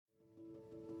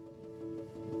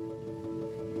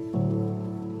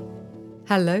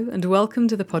Hello and welcome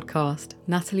to the podcast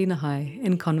Natalie Nahai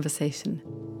in Conversation,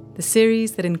 the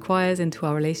series that inquires into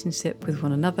our relationship with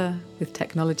one another, with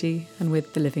technology and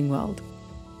with the living world.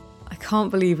 I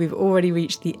can't believe we've already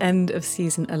reached the end of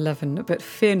season 11, but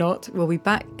fear not, we'll be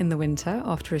back in the winter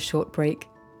after a short break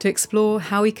to explore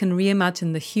how we can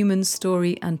reimagine the human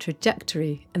story and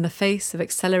trajectory in the face of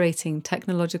accelerating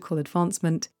technological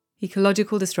advancement,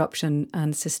 ecological disruption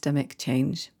and systemic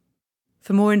change.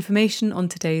 For more information on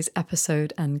today's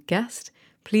episode and guest,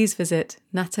 please visit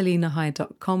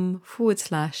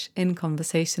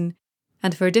natalienahai.com/inconversation.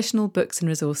 And for additional books and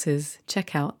resources,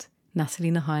 check out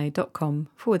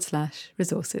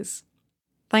natalienahai.com/resources.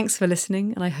 Thanks for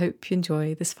listening, and I hope you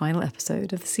enjoy this final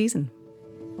episode of the season.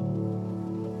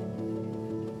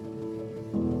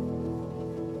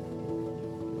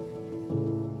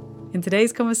 In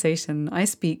today's conversation, I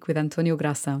speak with Antonio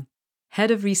Graca, Head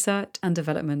of Research and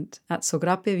Development at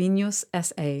Sogrape Viños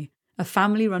S.A., a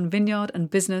family-run vineyard and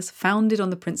business founded on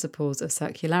the principles of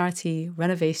circularity,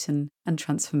 renovation and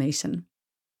transformation.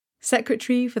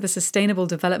 Secretary for the Sustainable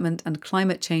Development and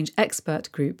Climate Change Expert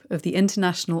Group of the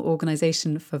International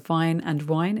Organization for Vine and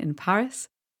Wine in Paris,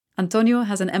 Antonio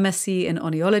has an MSc in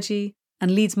Oenology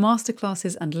and leads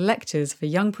masterclasses and lectures for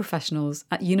young professionals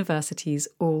at universities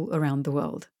all around the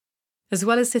world. As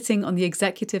well as sitting on the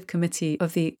executive committee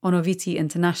of the Oenoviti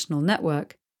International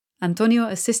Network, Antonio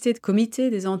assisted Comité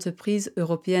des Entreprises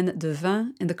Européennes de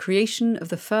Vin in the creation of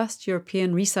the first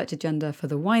European research agenda for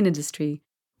the wine industry,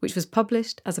 which was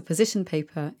published as a position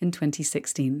paper in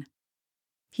 2016.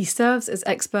 He serves as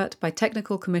expert by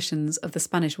technical commissions of the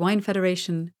Spanish Wine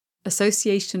Federation,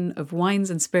 Association of Wines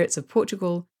and Spirits of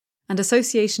Portugal, and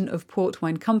Association of Port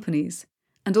Wine Companies,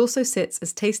 and also sits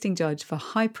as tasting judge for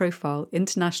high-profile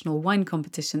international wine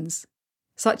competitions,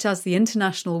 such as the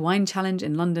International Wine Challenge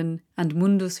in London and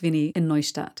Mundus Vini in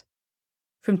Neustadt.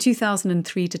 From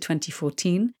 2003 to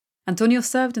 2014, Antonio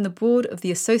served in the board of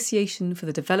the Association for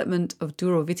the Development of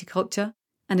Douro Viticulture,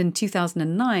 and in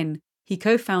 2009, he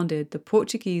co-founded the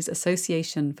Portuguese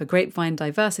Association for Grapevine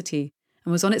Diversity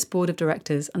and was on its board of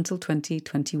directors until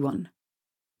 2021.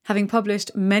 Having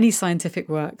published many scientific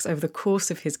works over the course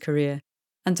of his career,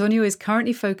 Antonio is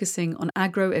currently focusing on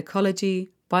agroecology,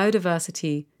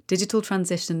 biodiversity, digital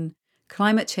transition,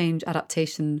 climate change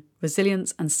adaptation,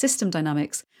 resilience and system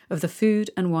dynamics of the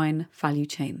food and wine value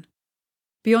chain.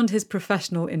 Beyond his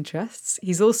professional interests,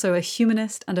 he's also a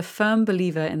humanist and a firm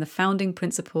believer in the founding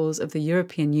principles of the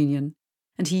European Union,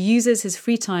 and he uses his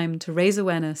free time to raise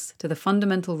awareness to the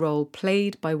fundamental role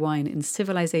played by wine in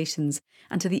civilizations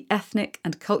and to the ethnic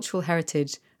and cultural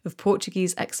heritage of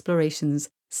Portuguese explorations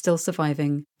still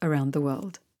surviving around the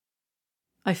world.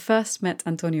 I first met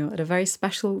Antonio at a very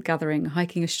special gathering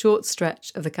hiking a short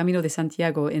stretch of the Camino de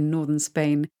Santiago in northern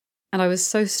Spain, and I was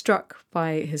so struck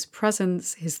by his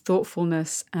presence, his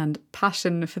thoughtfulness and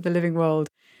passion for the living world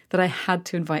that I had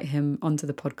to invite him onto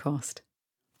the podcast.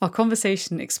 Our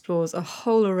conversation explores a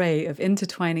whole array of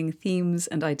intertwining themes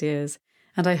and ideas,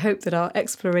 and I hope that our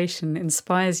exploration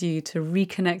inspires you to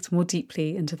reconnect more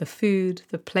deeply into the food,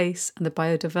 the place, and the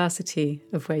biodiversity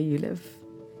of where you live.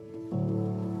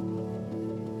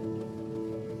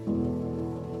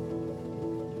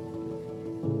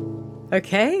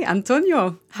 Okay,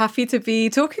 Antonio, happy to be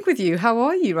talking with you. How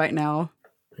are you right now?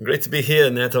 Great to be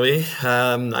here, Natalie.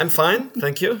 I'm fine,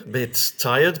 thank you. A bit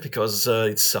tired because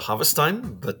it's harvest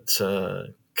time, but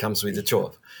comes with the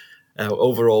job.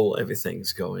 Overall,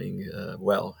 everything's going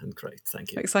well and great.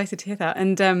 Thank you. I'm excited to hear that.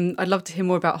 And I'd love to hear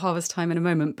more about harvest time in a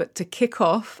moment. But to kick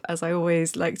off, as I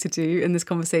always like to do in this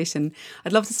conversation,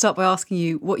 I'd love to start by asking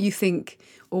you what you think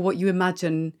or what you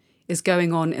imagine is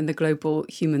going on in the global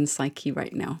human psyche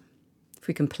right now. If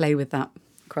we can play with that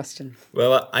question.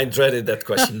 Well, I dreaded that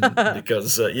question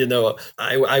because,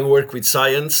 I work with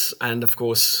science. And of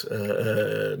course,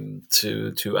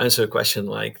 to answer a question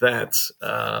like that,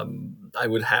 I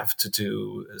would have to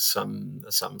do some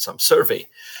survey.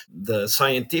 The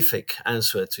scientific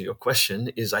answer to your question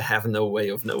is I have no way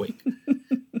of knowing.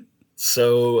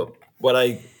 So what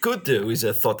I could do is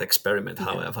a thought experiment,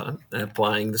 however,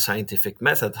 applying the scientific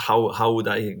method. How would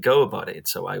I go about it?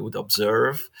 So I would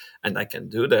observe, and I can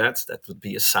do that. That would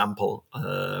be a sample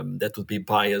that would be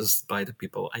biased by the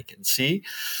people I can see.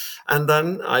 And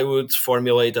then I would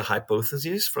formulate a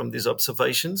hypothesis from these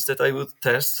observations that I would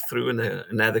test through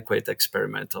an adequate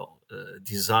experimental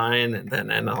design and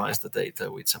then analyze the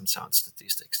data with some sound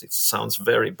statistics. It sounds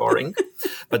very boring,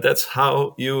 but that's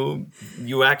how you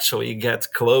actually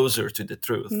get closer to the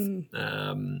truth.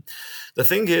 The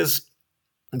thing is,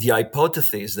 the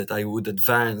hypothesis that I would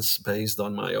advance based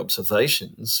on my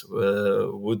observations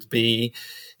would be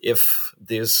if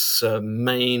this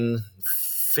main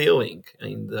feeling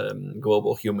in the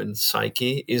global human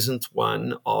psyche isn't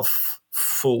one of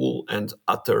full and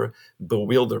utter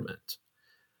bewilderment.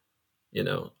 You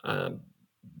know,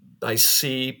 I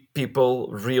see people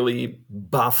really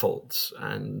baffled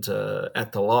and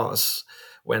at a loss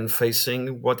when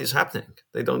facing what is happening.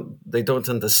 They don't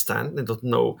understand. They don't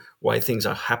know why things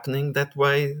are happening that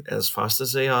way as fast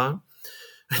as they are.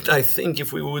 And I think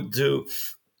if we would do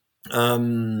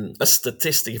a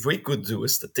statistic, if we could do a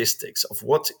statistics of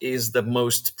what is the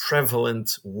most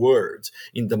prevalent word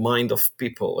in the mind of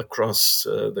people across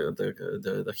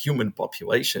the human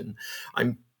population,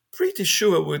 I'm pretty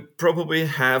sure we'd probably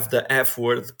have the F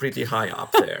word pretty high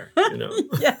up there, you know.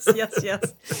 Yes, yes,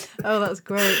 yes. Oh, that's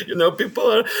great. You know, people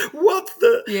are, what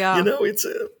the, Yeah. you know, it's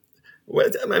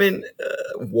I mean,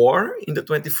 war in the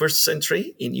 21st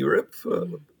century in Europe,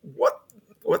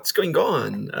 what's going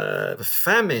on?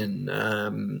 Famine,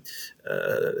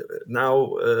 now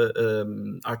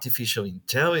artificial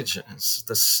intelligence,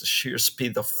 the sheer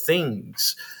speed of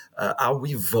things. Are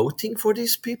we voting for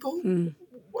these people?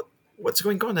 What's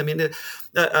going on? I mean,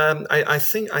 I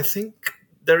think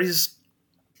there is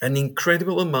an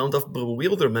incredible amount of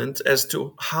bewilderment as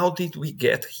to how did we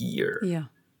get here? Yeah.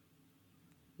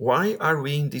 Why are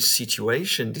we in this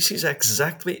situation? This is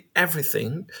exactly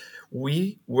everything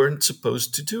we weren't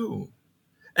supposed to do.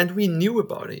 And we knew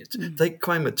about it. Take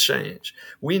climate change.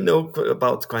 We know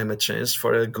about climate change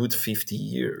for a good 50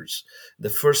 years. The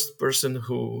first person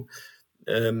who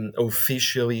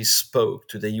officially spoke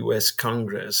to the US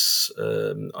Congress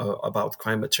about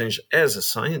climate change as a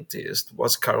scientist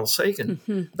was Carl Sagan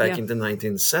back in the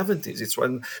 1970s. It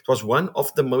was one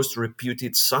of the most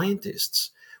reputed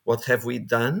scientists. What have we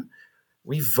done?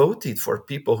 We voted for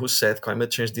people who said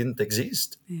climate change didn't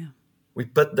exist. Yeah. We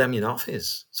put them in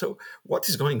office. So what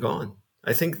is going on?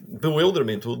 I think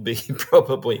bewilderment would be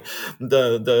probably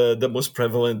the most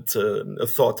prevalent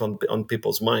thought on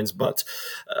people's minds, but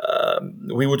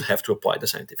we would have to apply the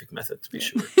scientific method to be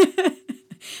sure.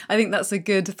 I think that's a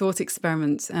good thought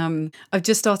experiment. I've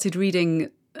just started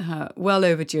reading well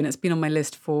overdue, and it's been on my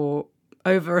list for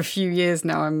over a few years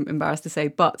now, I'm embarrassed to say,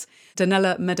 but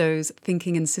Donella Meadows'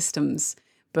 Thinking in Systems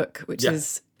book, which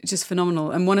is just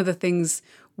phenomenal. And one of the things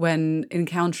when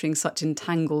encountering such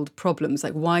entangled problems,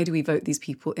 like why do we vote these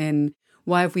people in?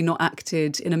 Why have we not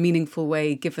acted in a meaningful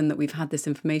way, given that we've had this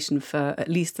information for at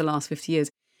least the last 50 years?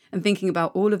 And thinking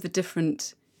about all of the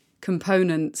different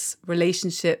components,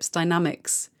 relationships,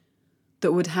 dynamics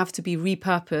that would have to be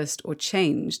repurposed or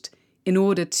changed in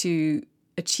order to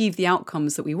achieve the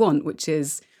outcomes that we want, which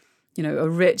is, you know, a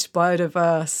rich,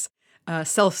 biodiverse,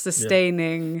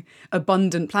 self-sustaining,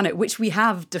 abundant planet, which we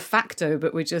have de facto,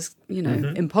 but we're just, you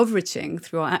know, impoverishing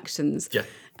through our actions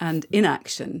and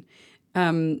inaction.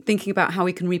 Thinking about how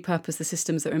we can repurpose the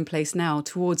systems that are in place now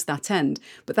towards that end.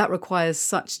 But that requires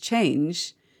such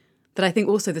change that I think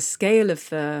also the scale of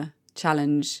the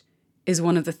challenge is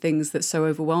one of the things that's so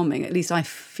overwhelming. At least I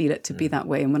feel it to be that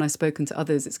way. And when I've spoken to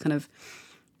others, it's kind of,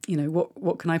 you know,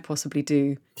 what can I possibly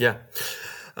do? Yeah.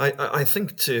 I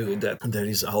think, too, that there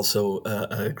is also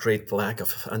a great lack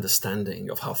of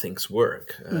understanding of how things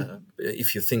work.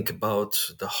 If you think about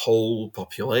the whole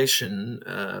population,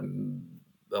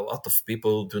 a lot of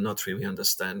people do not really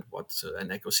understand what an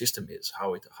ecosystem is,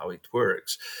 how it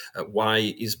works. Why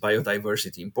is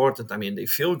biodiversity important? I mean, they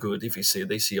feel good if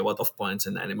they see a lot of plants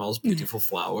and animals, beautiful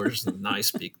flowers,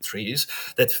 nice big trees.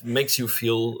 That makes you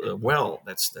feel well.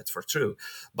 That's for true.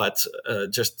 But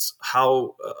just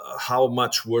how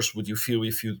much worse would you feel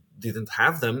if you didn't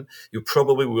have them? You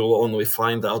probably will only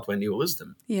find out when you lose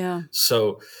them. Yeah.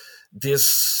 So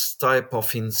this type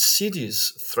of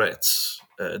insidious threats,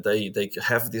 they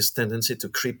have this tendency to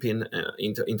creep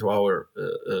into our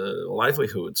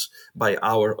livelihoods by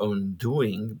our own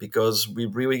doing, because we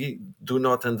really do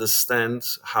not understand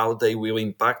how they will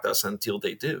impact us until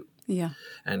they do. Yeah.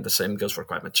 And the same goes for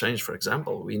climate change, for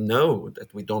example. We know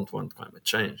that we don't want climate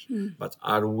change, but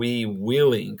are we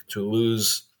willing to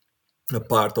lose a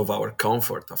part of our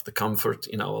comfort, of the comfort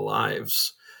in our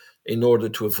lives, in order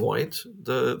to avoid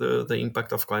the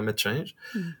impact of climate change?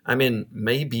 I mean,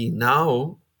 maybe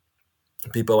now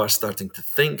people are starting to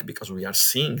think, because we are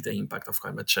seeing the impact of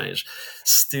climate change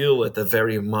still at a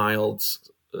very mild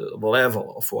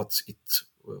level of what it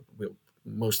will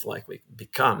most likely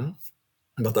become,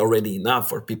 but already enough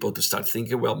for people to start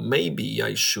thinking, well, maybe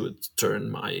I should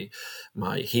turn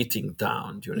my heating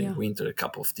down during winter a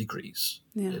couple of degrees.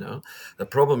 You know, the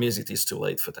problem is it is too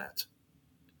late for that.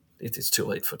 it is too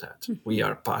late for that. We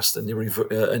are past an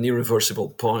irreversible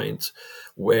point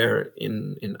where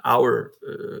in our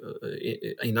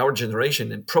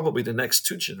generation, and probably the next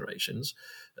two generations,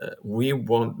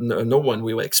 no one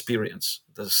will experience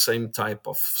the same type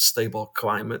of stable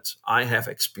climate I have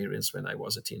experienced when I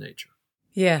was a teenager.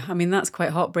 Yeah, I mean, that's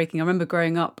quite heartbreaking. I remember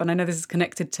growing up, and I know this is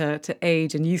connected to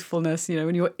age and youthfulness. You know,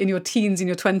 when you're in your teens, in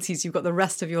your 20s, you've got the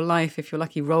rest of your life, if you're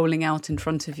lucky, rolling out in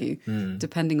front of you,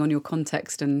 depending on your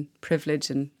context and privilege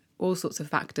and all sorts of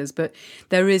factors. But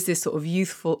there is this sort of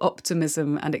youthful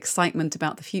optimism and excitement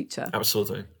about the future.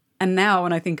 Absolutely. And now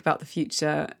when I think about the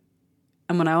future,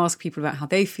 and when I ask people about how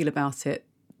they feel about it,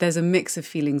 there's a mix of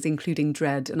feelings, including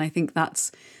dread. And I think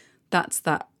that's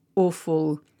that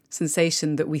awful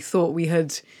sensation that we thought we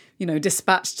had,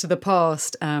 dispatched to the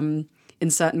past in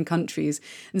certain countries.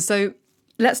 And so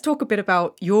let's talk a bit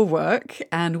about your work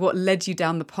and what led you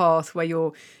down the path where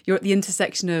you're at the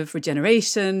intersection of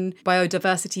regeneration,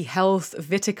 biodiversity, health,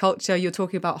 viticulture. You're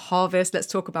talking about harvest. Let's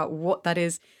talk about what that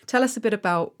is. Tell us a bit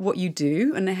about what you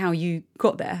do and how you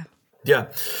got there. Yeah,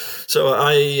 so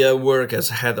I work as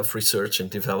head of research and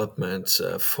development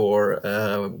for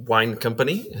a wine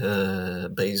company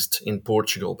based in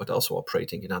Portugal, but also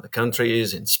operating in other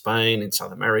countries, in Spain, in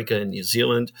South America, in New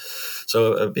Zealand.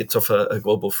 So a bit of a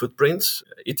global footprint.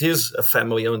 It is a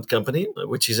family-owned company,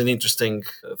 which is an interesting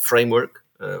framework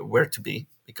where to be.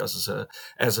 Because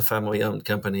as a family-owned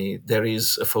company, there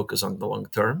is a focus on the long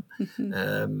term.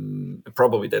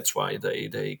 Probably that's why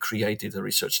they created a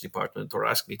research department, or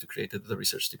asked me to create the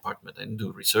research department and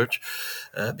do research,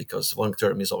 because long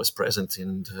term is always present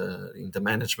in the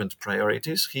management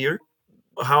priorities here.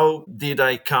 How did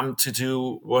I come to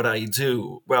do what I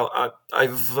do? Well,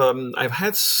 I've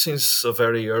had since a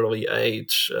very early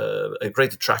age a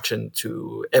great attraction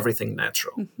to everything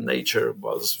natural. Nature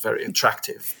was very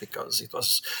attractive because it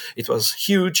was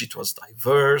huge, it was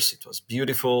diverse, it was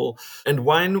beautiful, and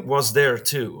wine was there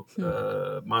too.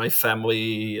 My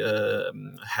family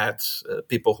had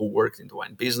people who worked in the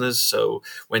wine business, so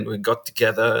when we got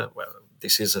together, well,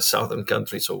 this is a southern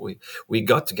country, so we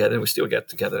got together, and we still get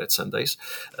together at Sundays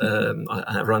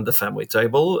around the family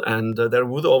table, and there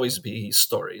would always be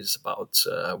stories about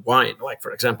wine. Like,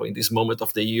 for example, in this moment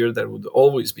of the year, there would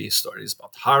always be stories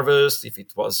about harvest, if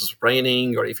it was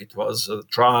raining or if it was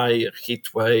dry, a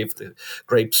heat wave, the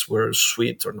grapes were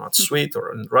sweet or not sweet,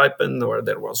 or unripened, or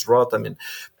there was rot. I mean,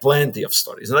 plenty of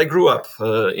stories. And I grew up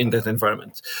in that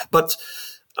environment. But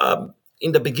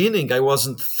in the beginning, I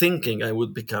wasn't thinking I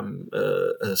would become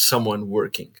someone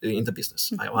working in the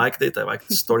business. I liked it. I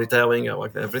liked storytelling. I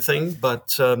liked everything.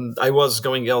 But I was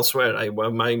going elsewhere.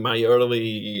 My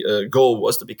early goal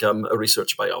was to become a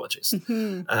research biologist.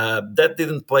 That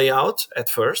didn't play out at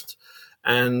first.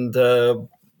 And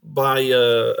by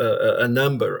a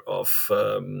number of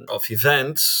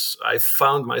events, I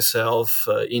found myself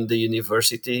in the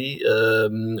university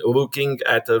looking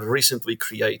at a recently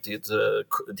created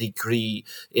degree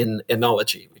in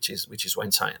enology, which is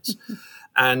wine science,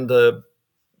 and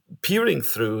peering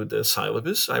through the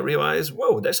syllabus, I realized,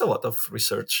 whoa, there's a lot of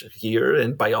research here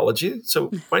in biology,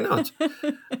 so why not?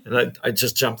 And I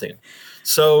just jumped in.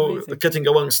 So, amazing. Cutting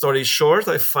a long story short,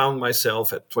 I found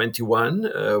myself at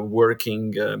 21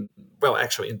 working,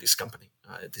 actually in this company.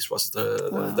 This was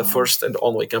the first and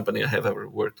only company I have ever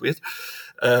worked with.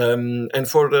 And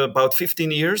for about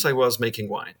 15 years, I was making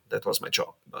wine. That was my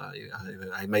job.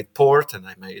 I made port, and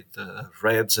I made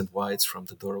reds and whites from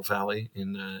the Douro Valley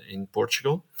in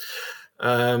Portugal.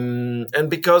 And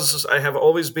because I have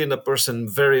always been a person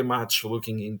very much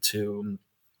looking into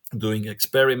doing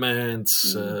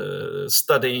experiments,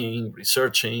 studying,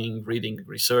 researching, reading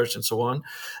research, and so on.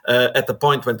 At the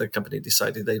point when the company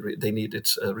decided they needed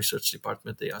a research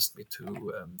department, they asked me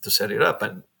to set it up,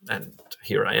 and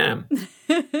here I am.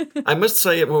 I must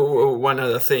say one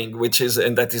other thing,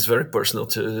 and that is very personal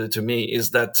to me,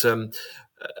 is that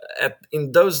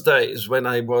in those days when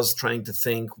I was trying to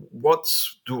think, what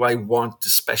do I want to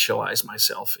specialize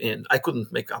myself in? I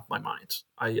couldn't make up my mind.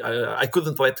 I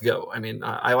couldn't let go. I mean,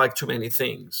 I like too many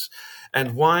things,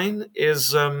 and wine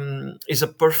is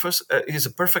a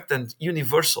perfect and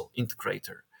universal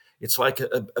integrator. It's like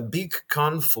a big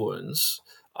confluence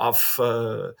of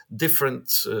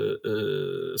different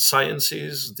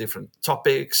sciences, different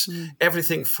topics.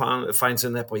 Everything finds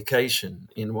an application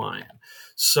in wine.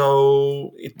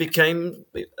 So it became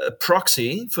a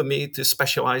proxy for me to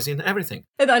specialize in everything.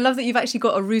 And I love that you've actually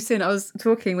got a route in. I was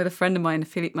talking with a friend of mine,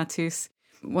 Philippe Matus,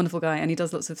 wonderful guy, and he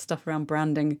does lots of stuff around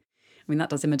branding. I mean, that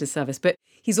does him a disservice, but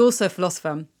he's also a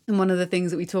philosopher. And one of the things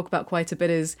that we talk about quite a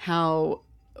bit is how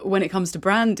when it comes to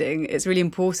branding, it's really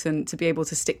important to be able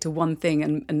to stick to one thing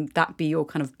and that be your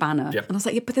kind of banner. Yep. And I was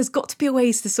like, yeah, but there's got to be a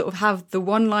ways to sort of have the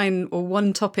one line or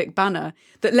one topic banner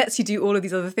that lets you do all of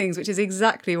these other things, which is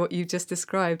exactly what you just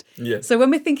described. Yeah. So when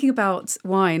we're thinking about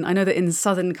wine, I know that in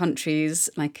southern countries,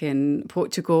 like in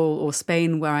Portugal or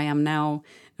Spain, where I am now,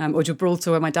 or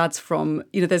Gibraltar, where my dad's from,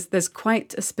 there's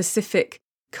quite a specific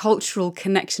cultural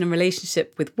connection and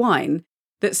relationship with wine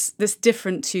that's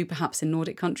different to perhaps in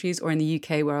Nordic countries or in the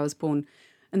UK where I was born.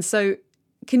 And so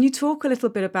can you talk a little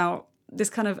bit about this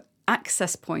kind of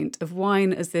access point of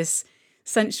wine as this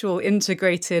sensual,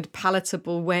 integrated,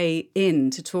 palatable way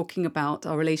into talking about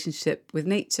our relationship with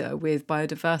nature, with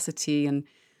biodiversity, and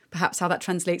perhaps how that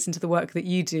translates into the work that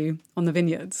you do on the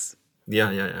vineyards?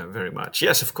 Yeah, very much.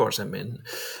 Yes, of course. I mean,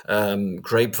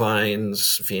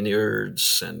 grapevines,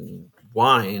 vineyards, and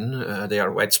wine, they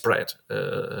are widespread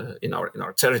in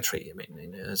our territory. I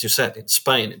mean, as you said, in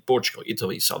Spain, in Portugal,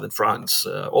 Italy, southern France,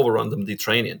 all around the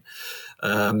Mediterranean.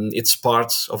 It's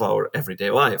part of our everyday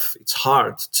life. It's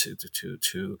hard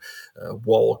to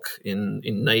walk in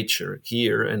nature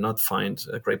here and not find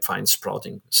a grapevine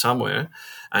sprouting somewhere,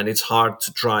 and it's hard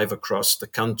to drive across the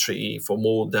country for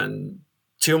more than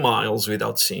 2 miles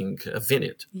without seeing a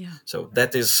vineyard. Yeah. So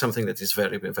that is something that is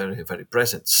very, very, very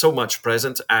present. So much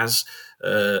present as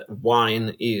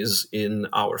wine is in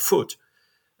our food.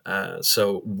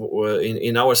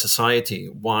 In our society,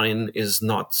 wine is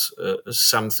not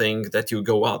something that you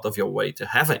go out of your way to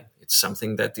having. It's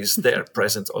something that is there,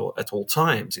 present at all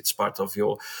times. It's part of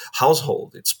your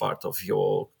household. It's part of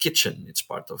your kitchen. It's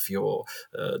part of your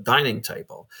dining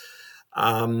table.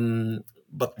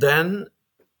 But then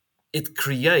it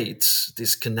creates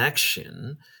this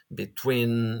connection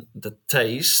between the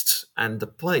taste and the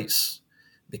place,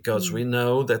 because we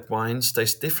know that wines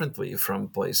taste differently from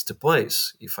place to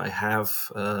place. If I have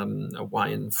a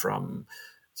wine from,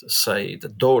 say, the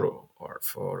Douro or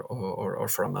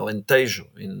from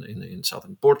Alentejo in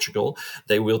southern Portugal,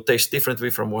 they will taste differently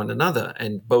from one another,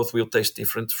 and both will taste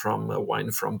different from a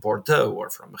wine from Bordeaux or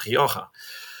from Rioja.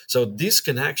 So this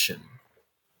connection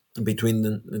between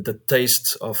the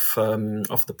taste of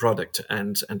the product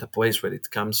and the place where it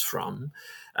comes from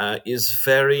is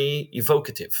very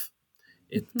evocative.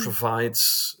 It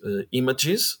provides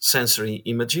images, sensory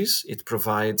images. It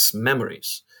provides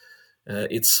memories.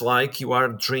 It's like you are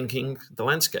drinking the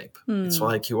landscape. It's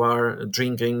like you are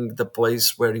drinking the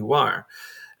place where you are.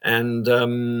 And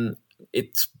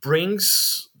it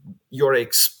brings your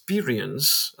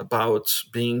experience about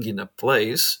being in a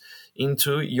place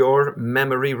into your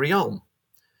memory realm.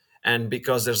 And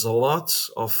because there's a lot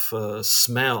of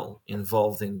smell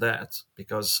involved in that,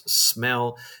 because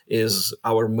smell is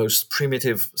our most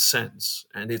primitive sense,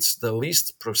 and it's the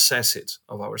least processed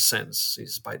of our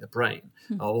senses by the brain,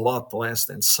 a lot less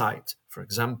than sight, for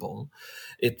example,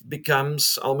 it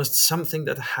becomes almost something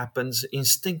that happens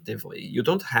instinctively. You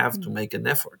don't have to make an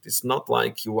effort. It's not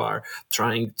like you are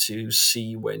trying to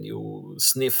see when you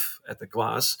sniff at the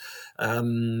glass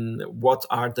what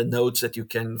are the notes that you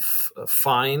can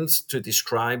find to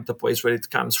describe the place where it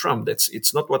comes from.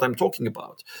 It's not what I'm talking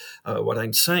about. What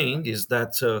I'm saying is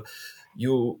that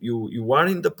you are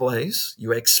in the place,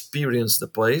 you experience the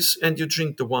place, and you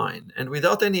drink the wine, and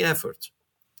without any effort,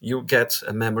 you get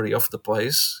a memory of the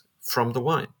place from the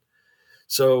wine.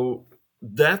 So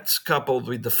that, coupled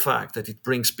with the fact that it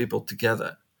brings people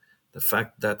together, the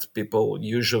fact that people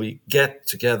usually get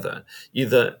together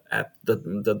either at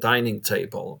the dining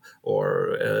table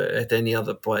or at any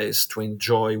other place to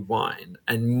enjoy wine,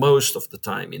 and most of the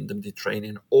time in the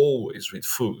Mediterranean, always with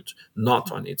food,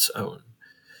 not on its own.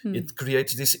 It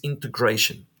creates this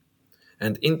integration,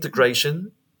 and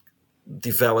integration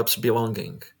develops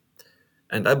belonging.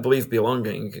 And I believe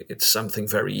belonging, it's something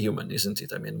very human, isn't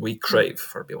it? I mean, we crave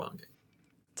for belonging.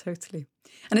 Totally.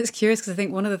 And it's curious because I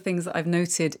think one of the things that I've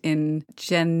noted in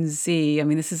Gen Z, I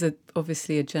mean, this is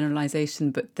obviously a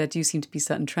generalization, but there do seem to be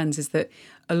certain trends, is that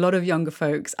a lot of younger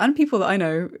folks and people that I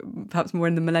know, perhaps more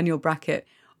in the millennial bracket,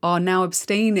 are now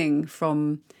abstaining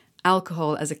from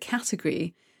alcohol as a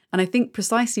category. And I think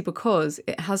precisely because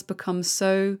it has become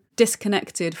so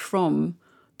disconnected from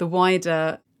the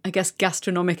wider, I guess,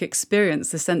 gastronomic experience,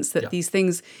 the sense that these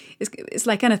things, it's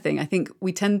like anything. I think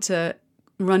we tend to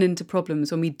run into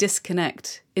problems when we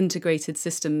disconnect integrated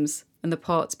systems and the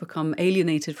parts become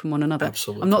alienated from one another.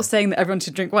 Absolutely. I'm not saying that everyone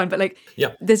should drink wine, but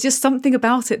there's just something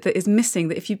about it that is missing,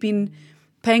 that if you've been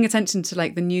paying attention to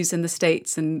like the news in the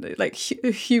States and like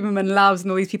Huberman Labs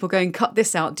and all these people going, cut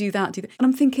this out, do that. And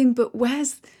I'm thinking, but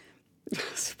where's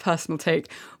It's a personal take.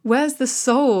 Where's the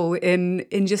soul in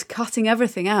just cutting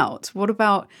everything out? What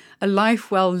about a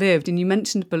life well lived? And you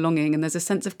mentioned belonging, and there's a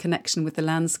sense of connection with the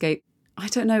landscape. I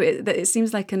don't know. It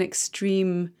seems like an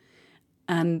extreme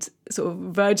and sort of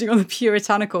verging on the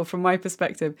puritanical from my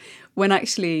perspective, when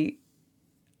actually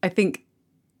I think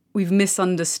we've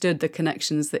misunderstood the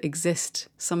connections that exist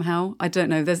somehow. I don't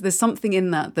know. There's something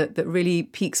in that really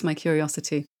piques my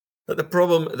curiosity. But the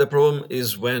problem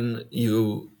is when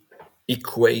you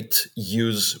equate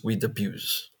use with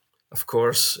abuse. Of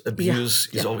course, abuse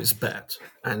is always bad,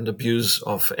 and abuse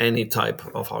of any type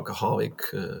of alcoholic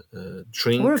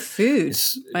drink Or of food.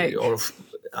 is.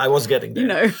 I was getting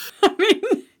there. I mean,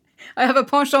 I have a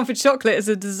penchant for chocolate. It's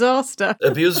a disaster.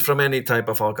 Abuse from any type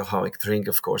of alcoholic drink,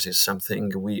 of course, is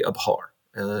something we abhor.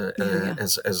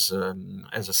 As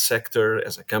a sector,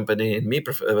 as a company, and me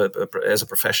as a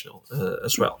professional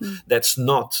as well. Mm. That's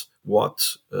not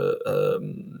what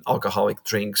alcoholic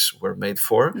drinks were made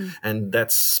for, and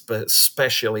that's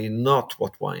especially not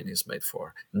what wine is made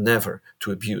for. Never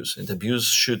to abuse, and abuse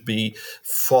should be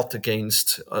fought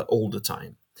against all the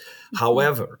time.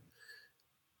 However,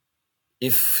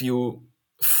 if you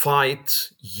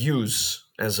fight use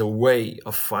as a way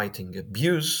of fighting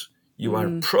abuse, you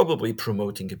are probably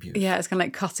promoting abuse. Yeah, it's kind of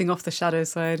like cutting off the shadow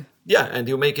side. Yeah, and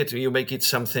you make it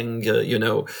something,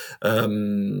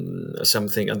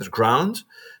 something underground,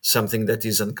 something that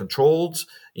is uncontrolled,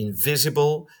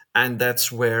 invisible, and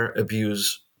that's where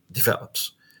abuse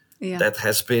develops. Yeah. That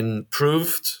has been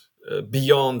proved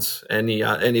beyond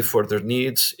any further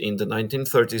needs in the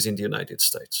 1930s in the United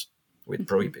States with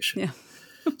prohibition. Yeah.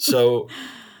 So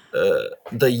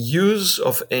the use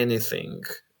of anything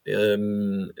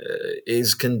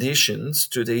is conditioned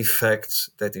to the effect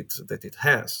that it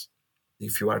has.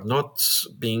 If you are not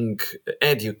being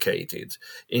educated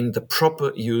in the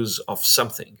proper use of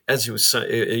something, as you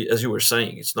were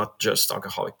saying, it's not just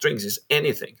alcoholic drinks; it's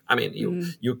anything. I mean,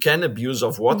 you can abuse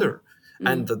of water,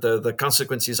 and the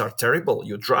consequences are terrible.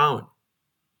 You drown.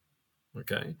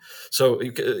 Okay, so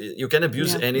you can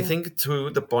abuse anything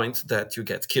to the point that you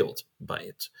get killed by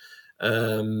it.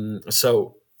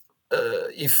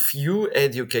 If you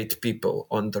educate people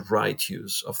on the right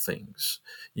use of things,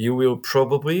 you will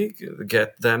probably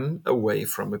get them away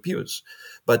from abuse.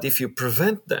 But if you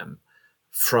prevent them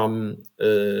from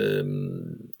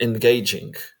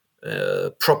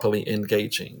properly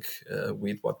engaging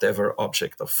with whatever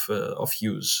object of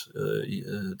use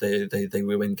they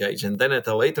will engage, and then at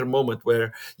a later moment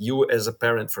where you as a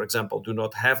parent, for example, do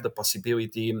not have the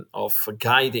possibility of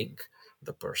guiding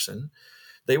the person,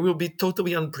 they will be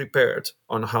totally unprepared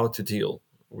on how to deal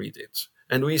with it.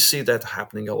 And we see that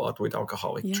happening a lot with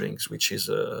alcoholic drinks, which is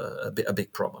a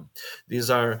big problem. These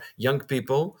are young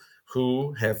people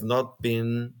who have not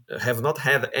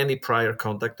had any prior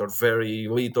contact, or very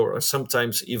little, or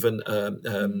sometimes even a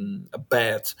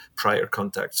bad prior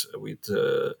contact with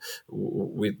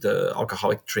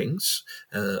alcoholic drinks,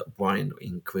 wine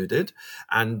included.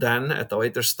 And then at a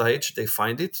later stage, they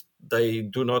find it. They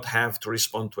do not have to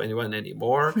respond to anyone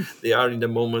anymore. They are in the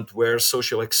moment where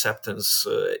social acceptance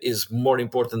is more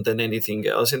important than anything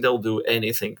else, and they'll do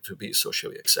anything to be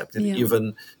socially accepted,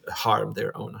 even harm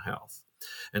their own health.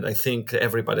 And I think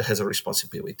everybody has a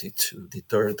responsibility to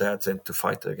deter that and to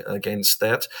fight against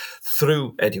that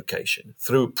through education,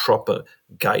 through proper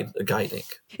guiding.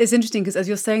 It's interesting because as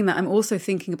you're saying that, I'm also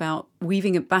thinking about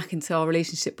weaving it back into our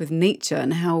relationship with nature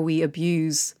and how we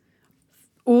abuse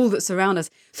all that's around us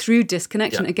through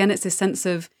disconnection. Again, it's this sense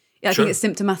of, I think it's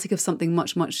symptomatic of something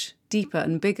much, much deeper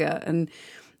and bigger. And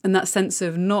that sense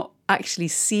of not actually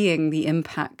seeing the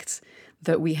impact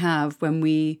that we have when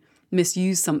we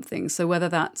misuse something. So whether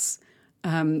that's,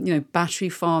 battery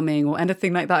farming or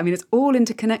anything like that, I mean, it's all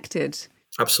interconnected.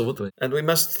 Absolutely. And we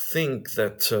must think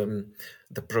that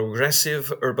the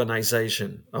progressive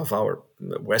urbanization of our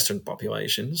Western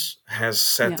populations has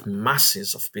set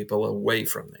masses of people away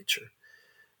from nature.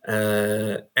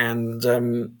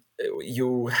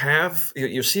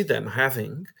 You see them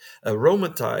having a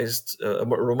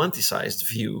romanticized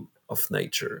view of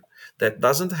nature that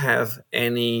doesn't have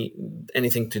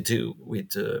anything to do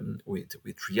with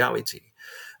reality.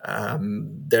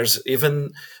 There's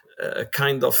even a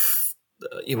kind of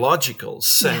illogical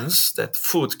sense that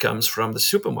food comes from the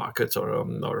supermarket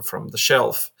or from the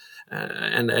shelf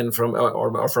and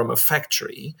from a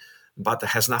factory, but it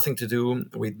has nothing to do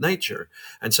with nature.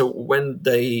 And so when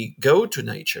they go to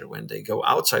nature, when they go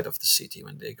outside of the city,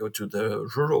 when they go to the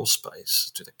rural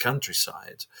space, to the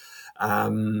countryside,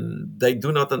 they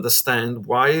do not understand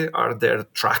why are there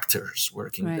tractors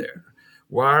working there?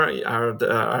 Why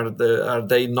are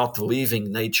they not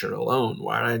leaving nature alone?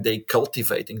 Why are they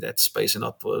cultivating that space and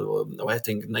not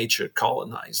letting nature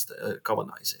colonize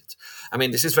it? I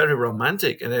mean, this is very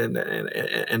romantic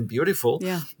and beautiful,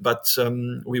 Yeah. but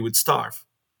we would starve.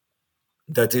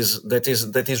 That is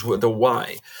the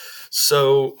why.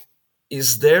 So,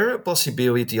 is there a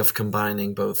possibility of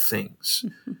combining both things?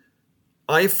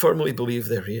 I firmly believe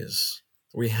there is.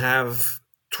 We have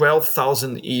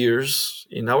 12,000 years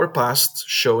in our past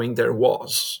showing there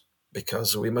was,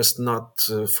 because we must not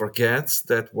forget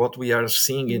that what we are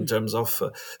seeing in terms of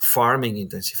farming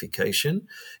intensification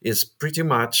is pretty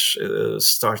much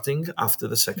starting after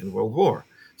the Second World War.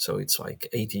 So it's like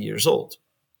 80 years old.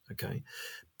 Okay.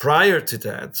 Prior to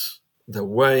that, the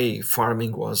way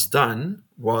farming was done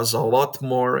was a lot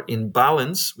more in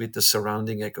balance with the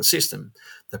surrounding ecosystem.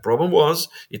 The problem was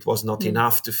it was not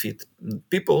enough to feed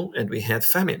people, and we had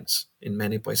famines in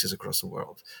many places across the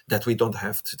world that we don't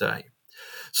have today.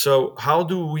 So, how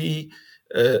do we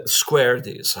square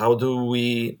this? How do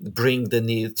we bring the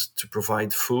need to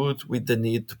provide food with the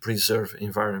need to preserve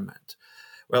environment?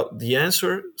 Well, the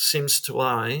answer seems to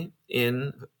lie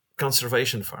in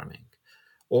conservation farming,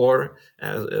 or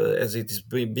as it is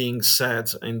being said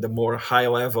in the more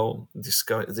high-level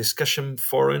discussion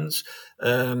forums,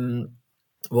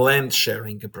 land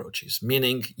sharing approaches,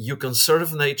 meaning you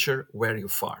conserve nature where you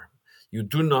farm. You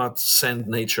do not send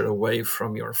nature away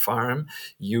from your farm.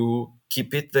 You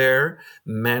keep it there,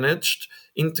 managed,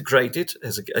 integrated,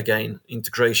 as again,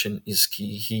 integration is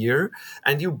key here,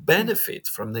 and you benefit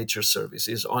from nature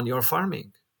services on your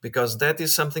farming, because that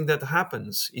is something that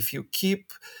happens if you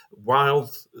keep wild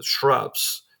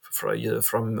shrubs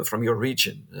from your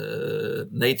region,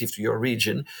 native to your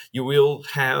region. You will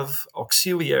have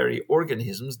auxiliary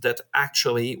organisms that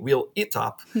actually will eat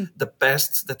up the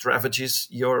pest that ravages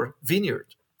your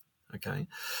vineyard. Okay,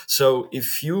 so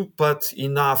if you put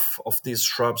enough of these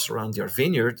shrubs around your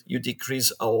vineyard, you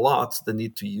decrease a lot the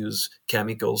need to use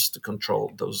chemicals to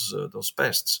control those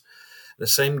pests. The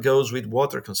same goes with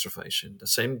water conservation. The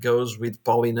same goes with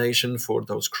pollination for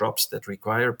those crops that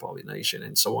require pollination,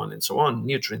 and so on and so on.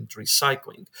 Nutrient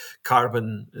recycling,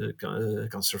 carbon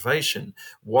conservation,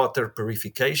 water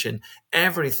purification,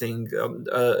 everything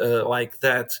like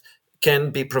that can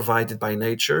be provided by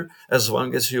nature as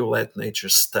long as you let nature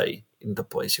stay in the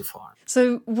place you farm.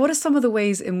 So, what are some of the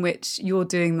ways in which you're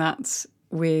doing that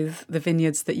with the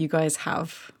vineyards that you guys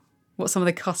have? What are some of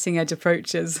the cutting edge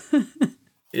approaches?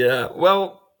 Yeah,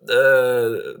 well,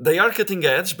 they are cutting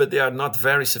edge, but they are not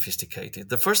very sophisticated.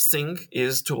 The first thing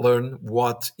is to learn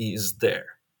what is there.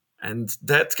 And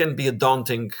that can be a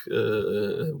daunting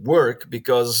work,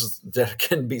 because there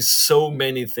can be so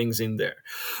many things in there.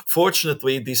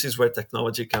 Fortunately, this is where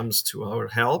technology comes to our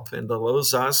help and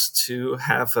allows us to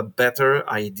have a better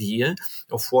idea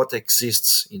of what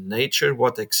exists in nature,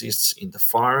 what exists in the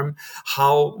farm,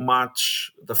 how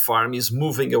much the farm is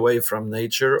moving away from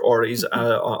nature, or is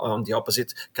on the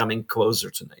opposite, coming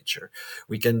closer to nature.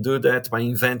 We can do that by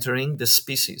inventorying the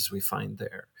species we find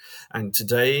there. And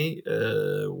today,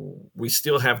 we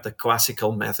still have the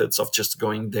classical methods of just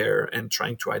going there and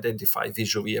trying to identify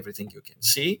visually everything you can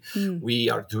see. We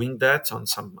are doing that on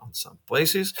some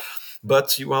places.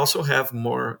 But you also have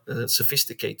more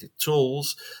sophisticated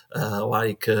tools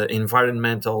like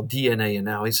environmental DNA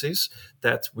analysis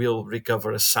that will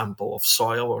recover a sample of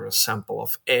soil or a sample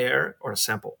of air or a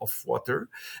sample of water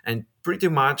and pretty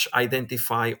much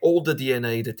identify all the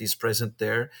DNA that is present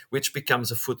there, which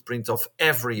becomes a footprint of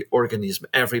every organism,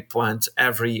 every plant,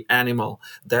 every animal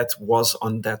that was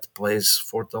on that place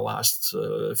for the last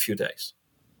few days.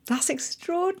 That's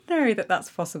extraordinary that that's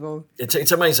possible.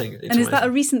 It's amazing. And is that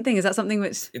a recent thing? Is that something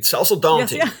which... It's also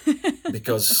daunting. Yes, yeah.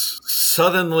 Because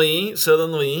suddenly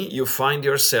you find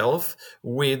yourself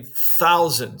with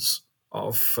thousands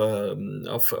of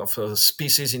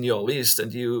species in your list,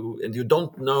 and you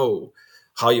don't know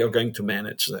how you're going to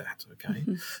manage that. Okay,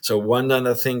 so one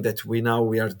other thing that we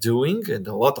are doing, and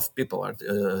a lot of people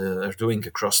are doing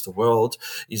across the world,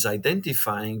 is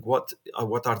identifying what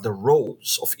are the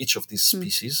roles of each of these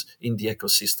species in the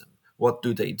ecosystem. What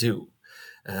do they do?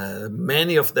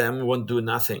 Many of them won't do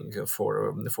nothing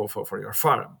for your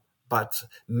farm, but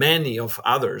many of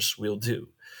others will do.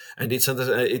 And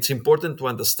it's important to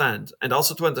understand, and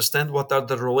also to understand what are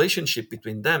the relationship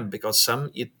between them, because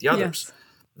some eat the others. Yes.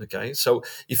 Okay, so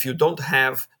if you don't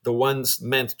have the ones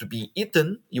meant to be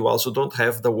eaten, you also don't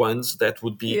have the ones that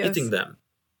would be eating them.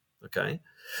 Okay.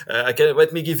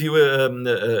 Let me give you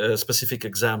a specific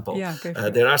example. Yeah, go for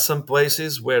it. There are some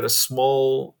places where a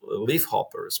small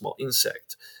leafhopper, a small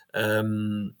insect,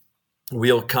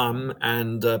 will come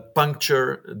and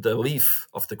puncture the leaf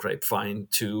of the grapevine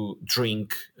to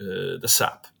drink the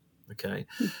sap. Okay,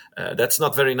 that's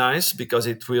not very nice because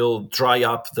it will dry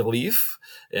up the leaf,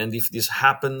 and if this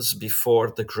happens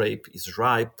before the grape is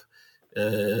ripe,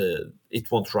 it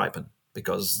won't ripen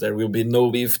because there will be no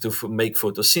leaf to make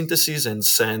photosynthesis and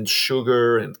send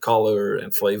sugar and color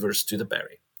and flavors to the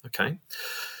berry. Okay,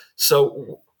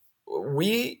 so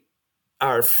we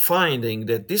are finding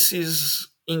that this is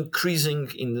increasing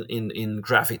in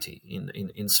gravity,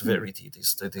 in severity,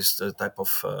 this type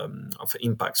of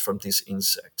impacts from this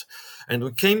insect. And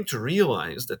we came to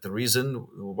realize that the reason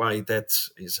why that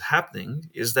is happening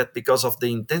is that because of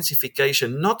the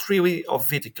intensification, not really of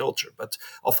viticulture, but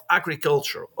of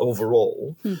agriculture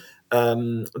overall,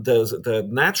 the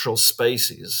natural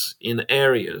spaces in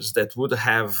areas that would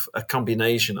have a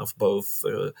combination of both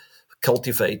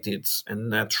cultivated and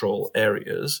natural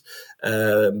areas,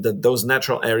 that those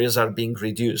natural areas are being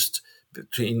reduced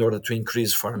in order to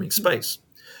increase farming space.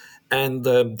 And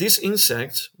this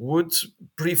insect would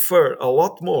prefer a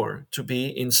lot more to be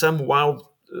in some wild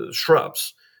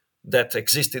shrubs that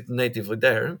existed natively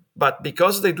there, but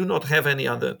because they do not have any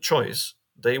other choice,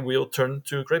 they will turn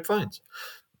to grapevines.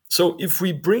 So if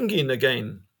we bring in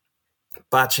again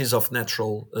patches of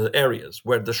natural areas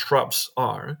where the shrubs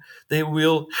are, they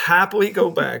will happily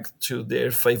go back to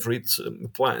their favorite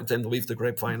plant and leave the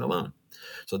grapevine alone.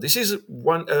 So this is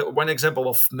one example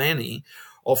of many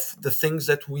of the things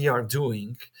that we are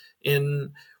doing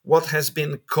in what has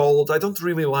been called, I don't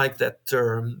really like that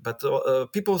term, but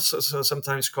people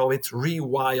sometimes call it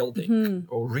rewilding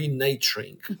or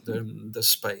renaturing the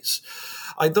space.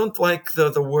 I don't like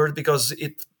the word because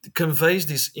it conveys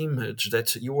this image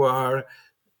that you are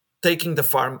taking the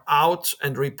farm out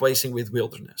and replacing with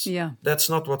wilderness. Yeah.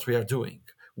 That's not what we are doing.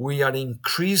 We are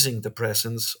increasing the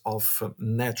presence of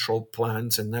natural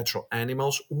plants and natural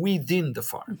animals within the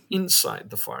farm, inside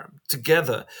the farm,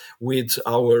 together with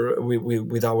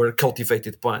our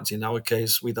cultivated plants, in our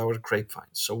case, with our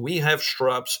grapevines. So we have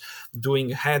shrubs doing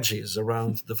hedges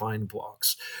around the vine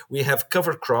blocks. We have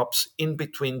cover crops in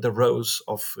between the rows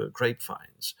of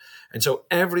grapevines. And so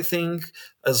everything,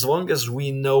 as long as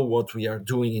we know what we are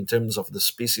doing in terms of the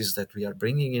species that we are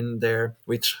bringing in there,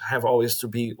 which have always to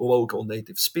be local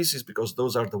native species, because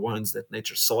those are the ones that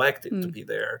nature selected to be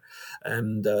there.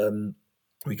 And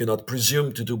we cannot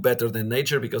presume to do better than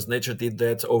nature because nature did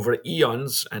that over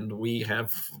eons, and we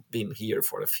have been here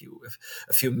for a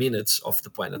few minutes of the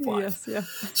planet life. Yes, yeah.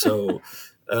 So,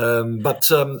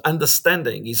 but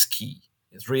understanding is key.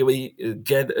 It's really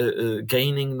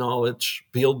gaining knowledge,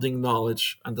 building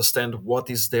knowledge, understand what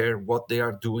is there, what they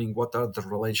are doing, what are the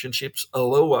relationships,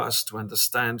 allow us to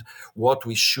understand what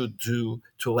we should do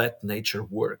to let nature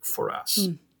work for us.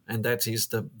 And that is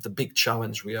the big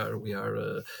challenge we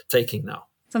are taking now.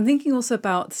 So I'm thinking also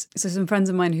about some friends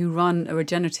of mine who run a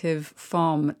regenerative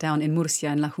farm down in Murcia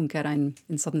in La Junquera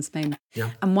in southern Spain.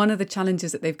 Yeah. And one of the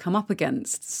challenges that they've come up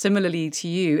against, similarly to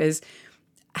you, is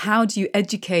how do you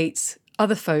educate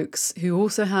other folks who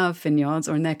also have vineyards,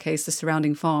 or in their case, the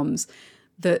surrounding farms,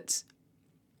 that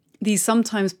these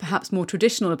sometimes perhaps more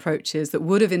traditional approaches that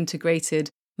would have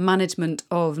integrated management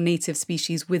of native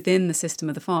species within the system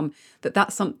of the farm,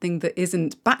 that's something that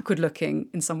isn't backward looking,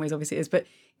 in some ways obviously it is, but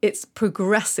it's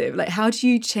progressive. Like, how do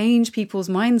you change people's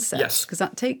mindsets? Yes. Because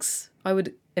that takes, I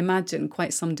would imagine,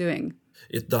 quite some doing.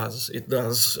 It does,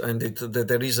 and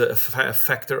there is a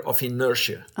factor of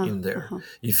inertia in there.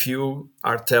 If you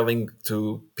are telling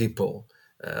to people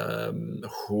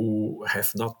who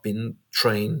have not been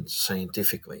trained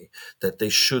scientifically that they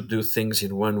should do things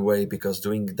in one way because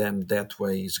doing them that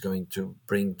way is going to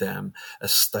bring them a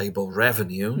stable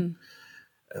revenue,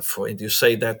 and you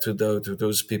say that to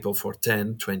those people for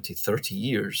 10, 20, 30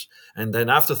 years. And then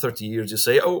after 30 years, you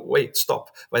say, oh, wait, stop.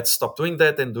 Let's stop doing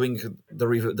that and doing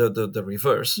the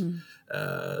reverse.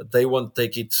 They won't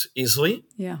take it easily.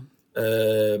 Yeah.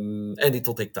 And it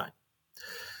will take time.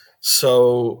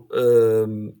 So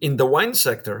in the wine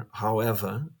sector,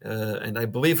 however, and I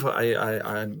believe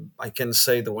I can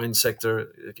say the wine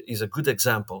sector is a good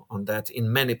example on that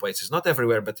in many places. Not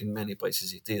everywhere, but in many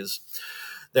places it is.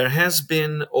 There has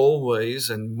been always,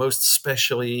 and most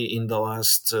especially in the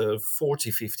last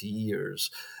 40, 50 years,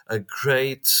 a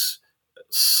great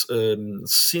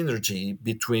synergy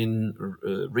between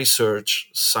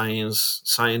research,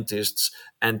 scientists,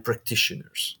 and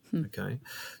practitioners. Okay,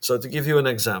 so to give you an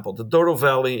example, the Douro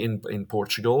Valley in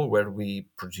Portugal, where we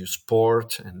produce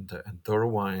port and Douro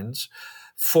wines,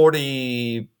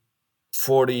 42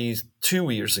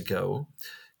 years ago,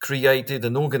 created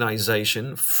an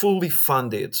organization fully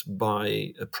funded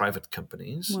by private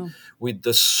companies with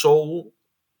the sole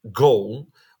goal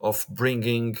of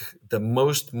bringing the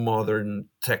most modern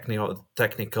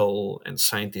technical and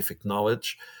scientific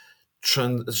knowledge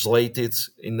translated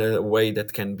in a way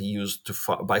that can be used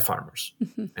by farmers.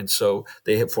 And so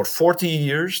they have, for 40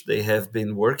 years, they have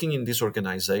been working in this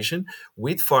organization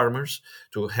with farmers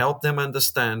to help them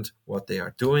understand what they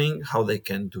are doing, how they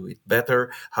can do it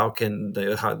better, how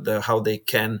they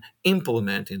can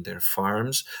implement in their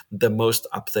farms the most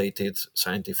updated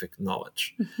scientific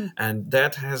knowledge. And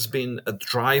that has been a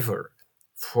driver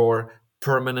for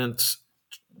permanent,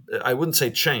 I wouldn't say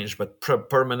change, but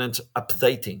permanent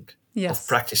updating of Yes.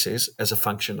 practices as a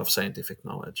function of scientific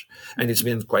knowledge, and it's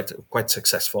been quite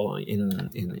successful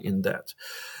in that.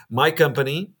 My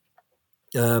company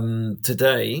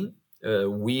today,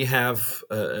 we have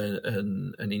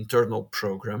an internal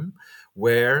program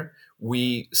where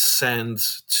we send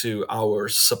to our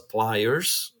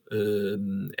suppliers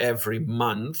every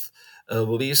month a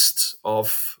list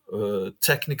of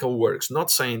technical works,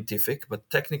 not scientific, but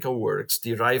technical works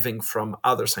deriving from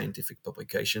other scientific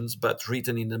publications, but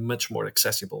written in a much more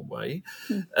accessible way,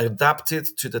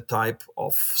 adapted to the type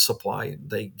of supply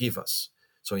they give us.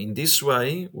 So in this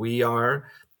way, we are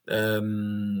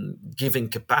giving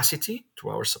capacity to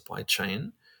our supply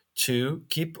chain to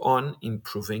keep on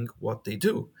improving what they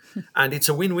do. And it's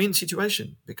a win-win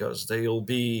situation because they'll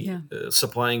be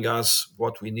supplying us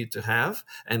what we need to have.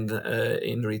 And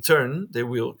in return, they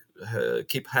will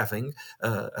keep having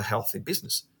a healthy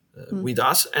business with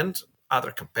us and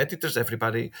other competitors,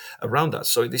 everybody around us.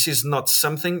 So this is not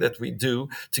something that we do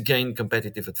to gain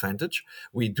competitive advantage.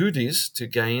 We do this to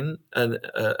gain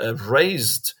a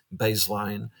raised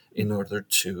baseline in order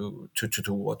to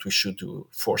do what we should do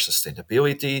for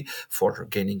sustainability, for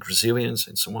gaining resilience,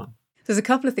 and so on. There's a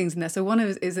couple of things in there. So one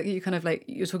is that you kind of like,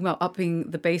 you're talking about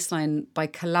upping the baseline by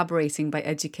collaborating, by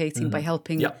educating, by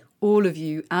helping all of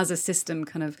you as a system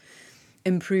kind of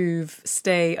improve,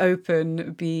 stay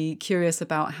open, be curious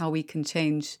about how we can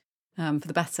change for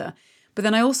the better. But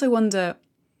then I also wonder,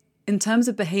 in terms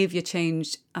of behaviour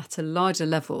change at a larger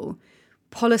level,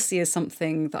 policy is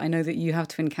something that I know that you have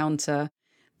to encounter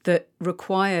that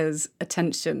requires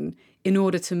attention in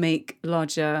order to make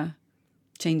larger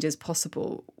changes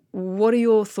possible. What are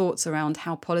your thoughts around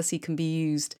how policy can be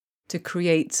used to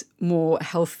create more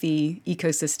healthy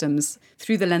ecosystems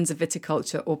through the lens of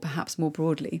viticulture, or perhaps more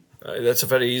broadly? That's a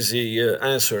very easy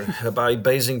answer, by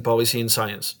basing policy in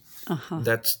science.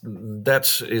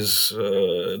 That is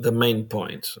the main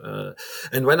point.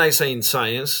 And when I say in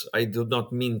science, I do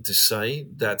not mean to say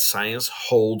that science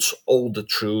holds all the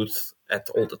truth at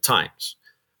all the times.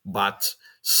 But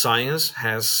science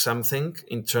has something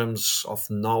in terms of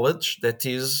knowledge that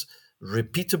is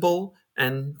repeatable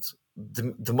and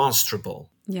demonstrable.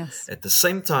 Yes. At the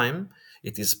same time,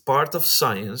 it is part of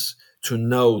science to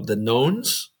know the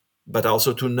knowns, but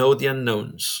also to know the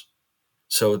unknowns.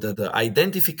 So the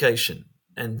identification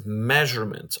and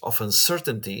measurement of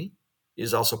uncertainty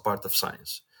is also part of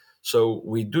science. So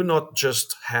we do not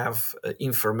just have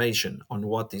information on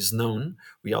what is known,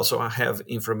 we also have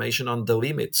information on the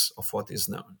limits of what is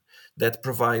known. That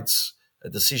provides a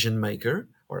decision maker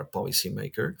or a policy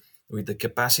maker with the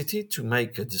capacity to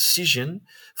make a decision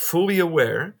fully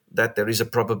aware that there is a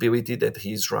probability that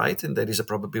he is right and there is a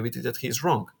probability that he is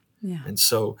wrong. Yeah. And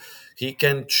so he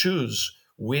can choose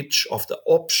which of the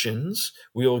options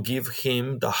will give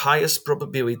him the highest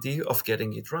probability of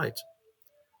getting it right.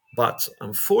 But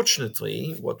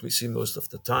unfortunately, what we see most of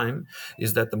the time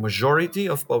is that the majority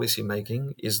of policy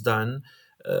making is done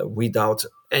without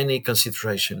any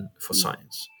consideration for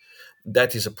science.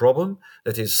 That is a problem.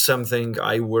 That is something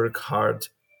I work hard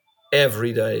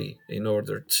every day in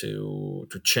order to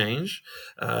change.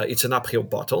 It's an uphill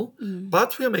battle,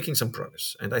 but we are making some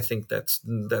progress, and I think that's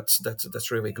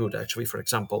really good. Actually, for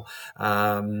example,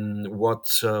 what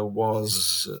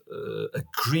was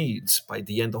agreed by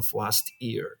the end of last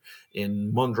year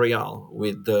in Montreal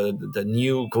with the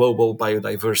new global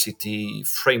biodiversity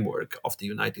framework of the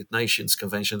United Nations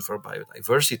Convention for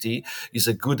Biodiversity is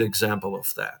a good example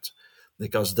of that,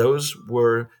 because those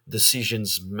were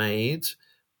decisions made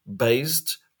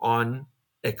based on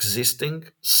existing,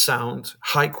 sound,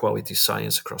 high-quality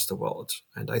science across the world.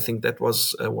 And I think that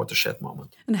was a watershed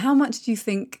moment. And how much do you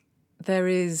think there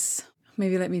is,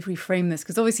 maybe let me reframe this,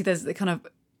 because obviously there's the kind of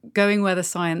going where the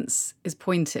science is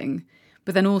pointing,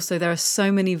 but then also there are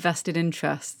so many vested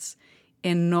interests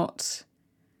in not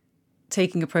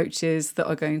taking approaches that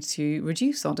are going to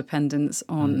reduce our dependence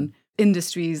on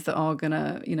industries that are going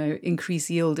to, increase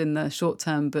yield in the short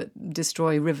term, but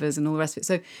destroy rivers and all the rest of it.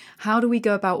 So how do we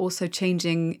go about also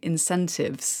changing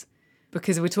incentives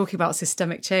because we're talking about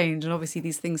systemic change, and obviously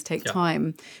these things take Yeah.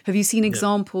 time. Have you seen Yeah.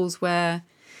 examples where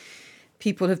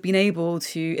people have been able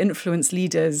to influence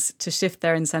leaders to shift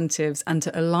their incentives and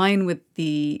to align with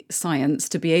the science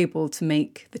to be able to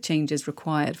make the changes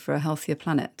required for a healthier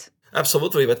planet?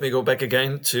 Absolutely. Let me go back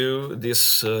again to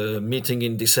this meeting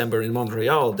in December in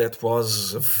Montreal. That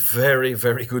was a very,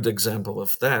 very good example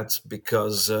of that,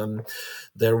 because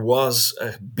there was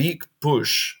a big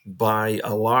push by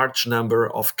a large number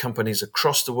of companies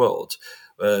across the world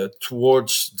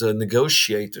towards the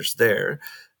negotiators there,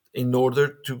 in order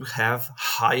to have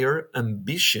higher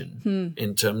ambition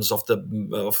in terms of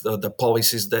the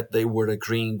policies that they were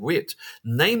agreeing with,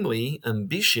 namely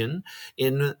ambition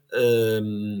in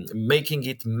making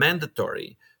it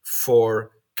mandatory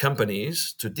for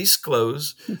companies to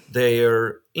disclose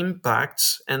their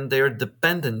impacts and their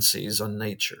dependencies on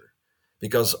nature.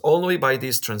 Because only by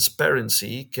this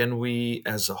transparency can we,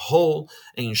 as a whole,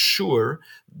 ensure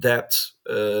that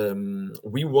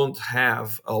we won't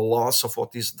have a loss of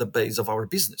what is the base of our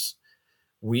business.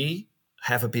 We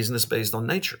have a business based on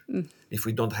nature. If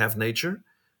we don't have nature,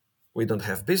 we don't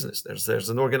have business. There's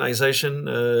an organization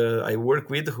I work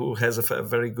with who has a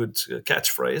very good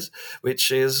catchphrase, which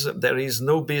is, there is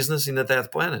no business in a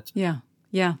dead planet. Yeah,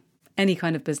 yeah. Any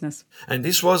kind of business. And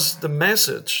this was the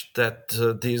message that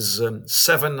these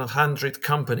 700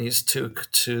 companies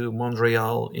took to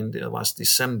Montreal in the last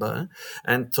December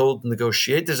and told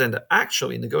negotiators, and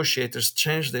actually negotiators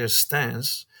changed their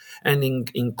stance and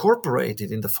incorporated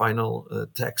in the final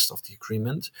text of the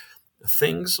agreement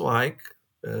things like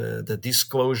the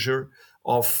disclosure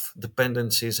of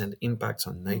dependencies and impacts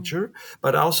on nature,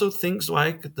 but also things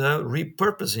like the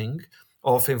repurposing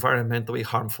of environmentally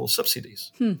harmful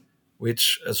subsidies,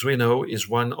 which, as we know, is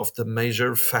one of the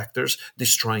major factors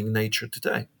destroying nature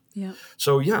today. Yeah.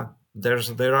 So, yeah, there is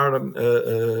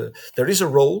a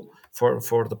role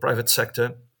for the private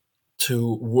sector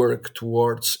to work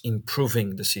towards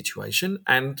improving the situation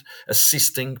and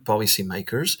assisting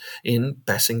policymakers in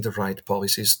passing the right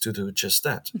policies to do just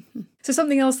that. So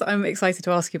something else that I'm excited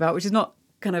to ask you about, which is not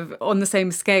kind of on the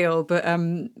same scale, but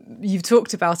you've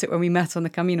talked about it when we met on the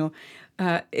Camino,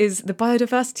 is the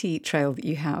biodiversity trail that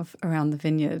you have around the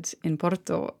vineyard in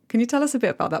Porto. Can you tell us a bit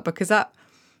about that? Because that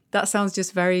sounds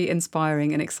just very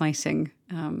inspiring and exciting.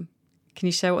 Can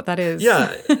you share what that is?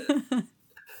 Yeah.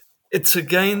 It's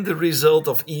again the result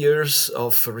of years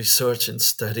of research and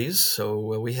studies.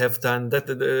 So we have done that.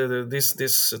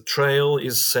 This trail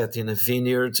is set in a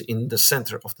vineyard in the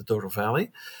center of the Douro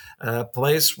Valley, a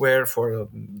place where for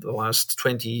the last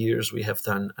 20 years we have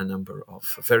done a number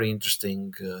of very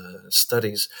interesting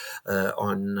studies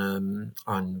on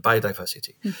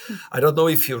biodiversity. I don't know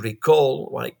if you recall,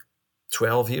 like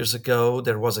 12 years ago,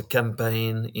 there was a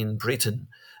campaign in Britain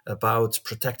about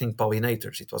protecting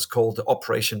pollinators. It was called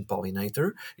Operation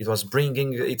Pollinator.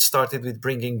 It started with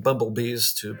bringing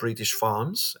bumblebees to British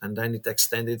farms, and then it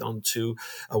extended on to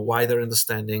a wider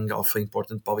understanding of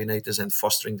important pollinators and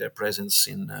fostering their presence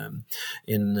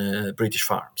in British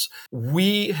farms.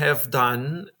 We have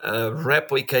done a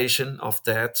replication of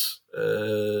that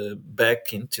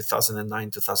back in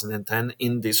 2009, 2010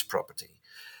 in this property.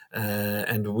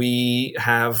 And we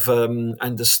have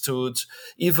understood,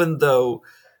 even though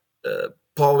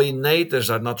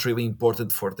pollinators are not really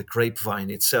important for the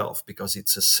grapevine itself, because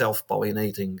it's a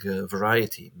self-pollinating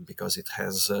variety, because it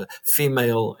has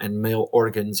female and male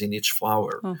organs in each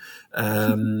flower.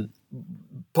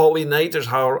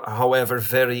 Pollinators are, however,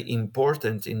 very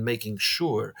important in making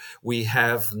sure we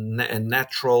have a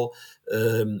natural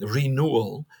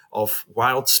renewal of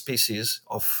wild species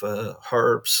of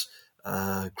herbs,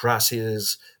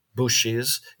 grasses,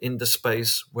 bushes in the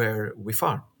space where we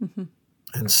farm.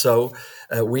 And so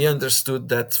we understood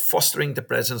that fostering the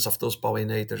presence of those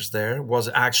pollinators there was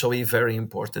actually very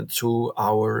important to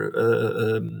our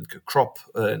crop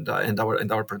and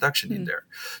our production in there.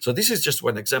 So this is just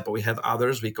one example. We had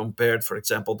others. We compared, for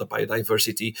example, the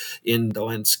biodiversity in the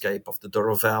landscape of the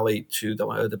Douro Valley to the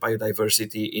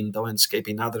biodiversity in the landscape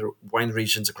in other wine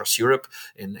regions across Europe,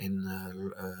 in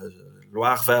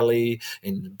Loire Valley,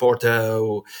 in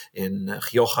Bordeaux, in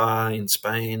Rioja, in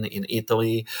Spain, in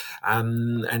Italy.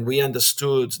 And we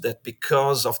understood that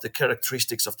because of the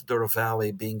characteristics of the Douro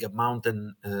Valley being a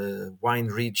mountain wine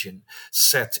region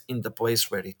set in the place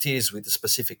where it is with the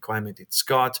specific climate it's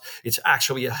got, it's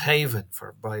actually a haven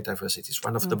for biodiversity. It's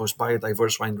one of the most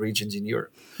biodiverse wine regions in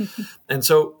Europe. And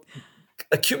so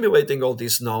accumulating all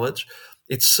this knowledge,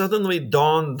 it suddenly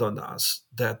dawned on us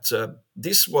that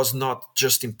this was not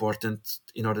just important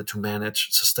in order to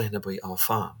manage sustainably our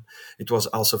farm. It was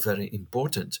also very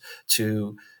important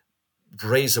to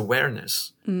raise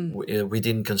awareness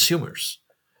within consumers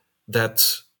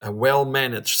that a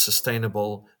well-managed,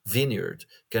 sustainable vineyard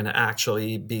can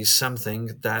actually be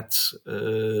something that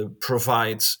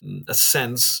provides a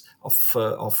sense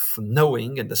of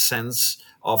knowing and a sense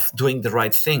of doing the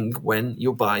right thing when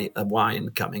you buy a wine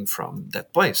coming from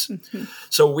that place.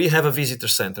 So we have a visitor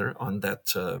center on that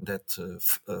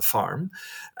farm,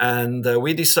 and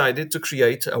we decided to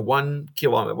create a 1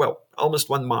 kilometer, well, almost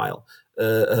 1 mile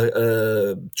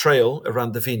trail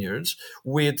around the vineyards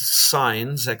with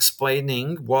signs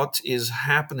explaining what is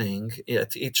happening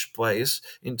at each place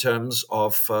in terms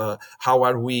of how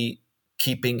are we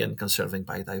keeping and conserving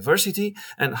biodiversity,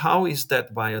 and how is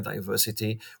that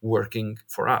biodiversity working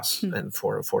for us and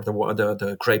for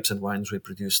the grapes and wines we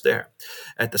produce there.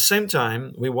 At the same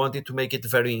time, we wanted to make it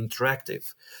very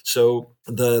interactive. So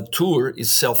the tour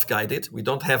is self-guided. We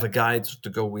don't have a guide to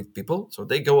go with people. So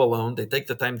they go alone. They take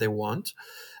the time they want.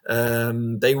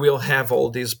 They will have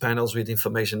all these panels with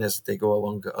information as they go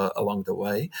along the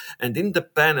way. And in the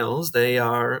panels, they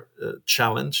are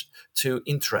challenged to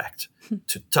interact,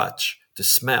 to touch, to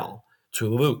smell, to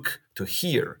look, to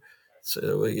hear.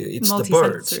 So it's the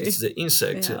birds, it's the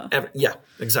insects. Yeah,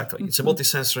 exactly. It's a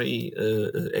multisensory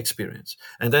experience.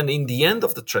 And then in the end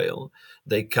of the trail,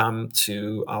 they come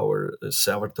to our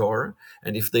cellar door.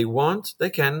 And if they want, they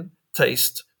can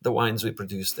taste the wines we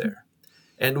produce there.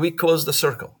 And we close the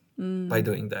circle by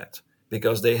doing that.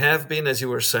 Because they have been, as you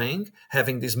were saying,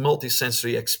 having this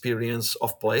multisensory experience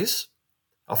of place,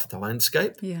 of the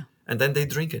landscape. Yeah. And then they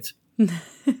drink it.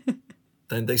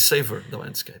 Then they savor the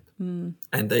landscape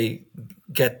and they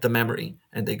get the memory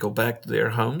and they go back to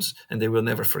their homes and they will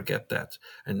never forget that.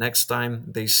 And next time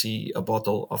they see a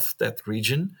bottle of that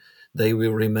region, they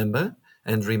will remember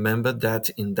that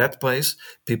in that place,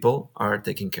 people are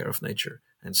taking care of nature.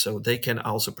 And so they can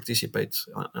also participate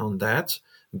on that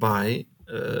by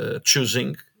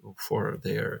choosing for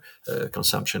their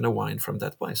consumption a wine from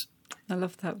that place. I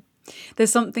love that.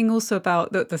 There's something also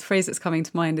about the phrase that's coming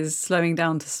to mind is slowing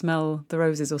down to smell the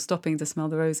roses or stopping to smell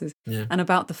the roses. Yeah. And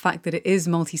about the fact that it is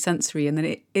multisensory and that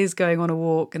it is going on a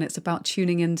walk and it's about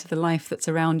tuning into the life that's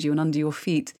around you and under your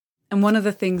feet. And one of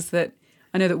the things that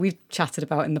I know that we've chatted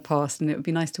about in the past, and it would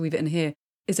be nice to weave it in here,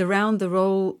 is around the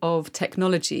role of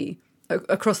technology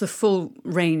across the full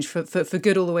range for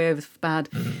good all the way over for bad,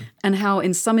 and how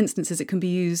in some instances it can be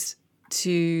used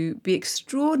to be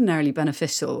extraordinarily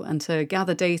beneficial and to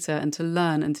gather data and to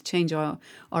learn and to change our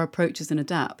approaches and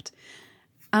adapt.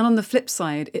 And on the flip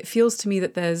side, it feels to me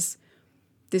that there's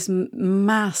this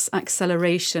mass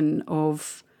acceleration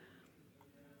of,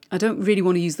 I don't really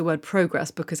want to use the word progress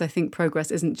because I think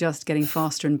progress isn't just getting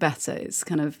faster and better. It's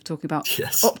kind of talking about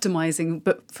optimizing,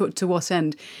 but to what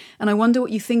end? And I wonder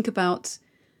what you think about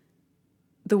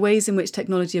the ways in which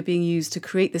technology are being used to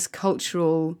create this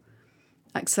cultural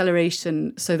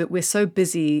acceleration so that we're so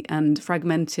busy and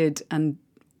fragmented, and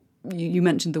you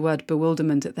mentioned the word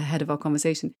bewilderment at the head of our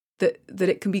conversation, that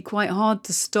it can be quite hard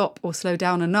to stop or slow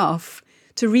down enough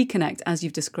to reconnect, as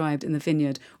you've described, in the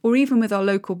vineyard, or even with our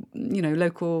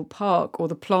local park or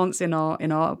the plants in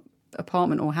our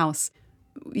apartment or house.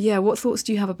 Yeah, what thoughts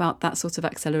do you have about that sort of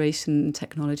acceleration in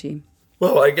technology?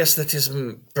 Well, I guess that is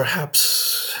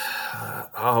perhaps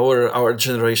our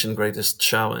generation greatest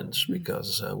challenge,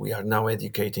 because we are now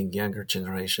educating younger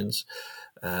generations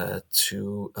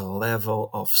to a level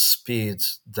of speed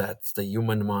that the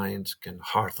human mind can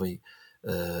hardly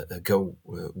go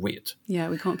with. Yeah,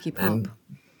 we can't keep up.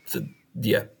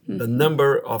 The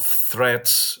number of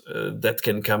threats that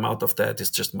can come out of that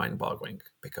is just mind-boggling,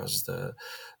 because the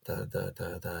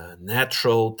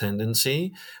natural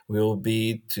tendency will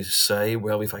be to say,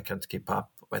 well, if I can't keep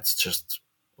up, let's just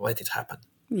let it happen.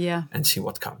 Yeah. And see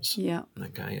what comes. Yeah.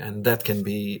 Okay. And that can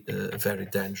be very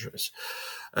dangerous.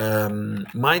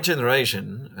 My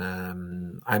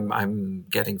generation, I'm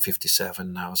getting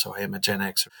 57 now, so I am a Gen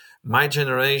Xer. My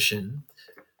generation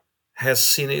has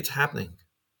seen it happening.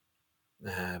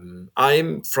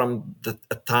 I'm from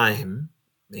a time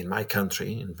in my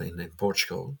country, in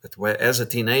Portugal, that where as a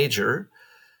teenager,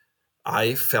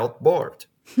 I felt bored.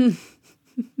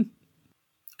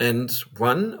 And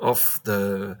one of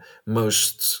the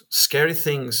most scary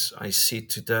things I see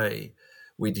today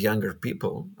with younger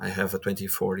people, I have a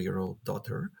 24-year-old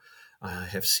daughter, I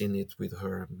have seen it with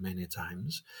her many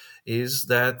times, is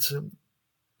that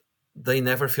they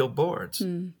never feel bored.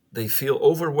 They feel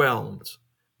overwhelmed.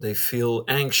 They feel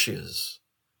anxious,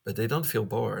 but they don't feel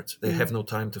bored. They have no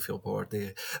time to feel bored.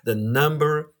 The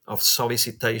number of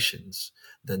solicitations,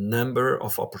 the number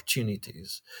of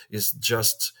opportunities is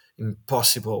just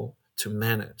impossible to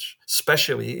manage,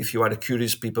 especially if you are a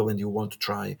curious people and you want to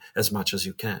try as much as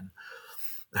you can.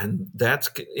 And that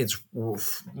is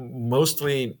most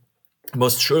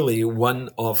surely one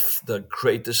of the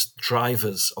greatest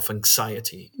drivers of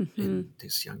anxiety in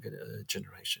this younger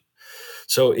generation.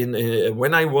 So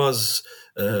when I was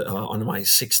on my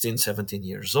 16, 17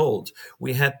 years old,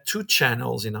 we had 2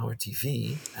 channels in our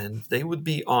TV, and they would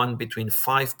be on between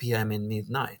 5 p.m. and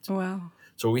midnight. Wow.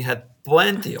 So we had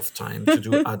plenty of time to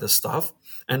do other stuff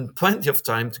and plenty of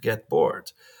time to get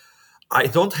bored. I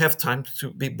don't have time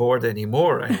to be bored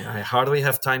anymore. I hardly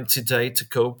have time today to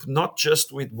cope, not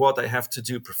just with what I have to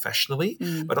do professionally,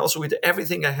 but also with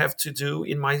everything I have to do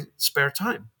in my spare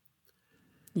time.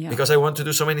 Yeah. Because I want to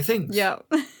do so many things. Yeah.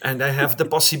 And I have the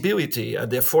possibility,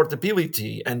 the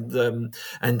affordability, and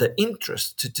the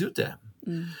interest to do them.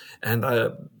 And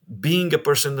being a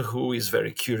person who is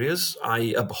very curious,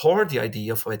 I abhor the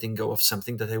idea of letting go of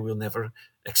something that I will never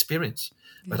experience.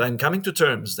 But I'm coming to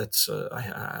terms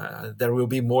that there will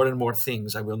be more and more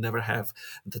things I will never have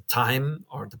the time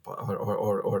or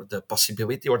the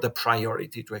possibility or the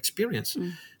priority to experience,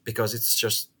 because it's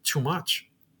just too much.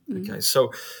 Okay,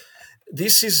 so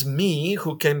this is me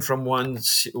who came from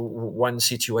one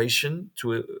situation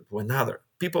to another.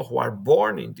 People who are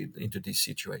born into this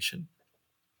situation,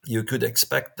 you could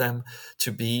expect them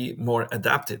to be more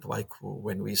adapted, like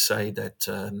when we say that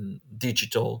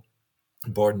digital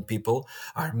born people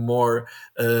are more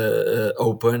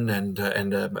open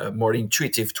and more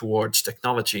intuitive towards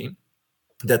technology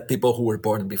than people who were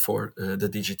born before the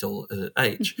digital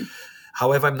age.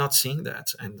 However, I'm not seeing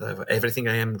that, and everything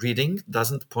I am reading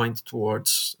doesn't point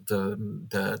towards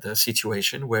the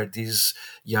situation where this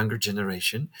younger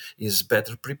generation is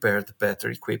better prepared, better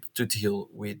equipped to deal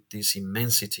with this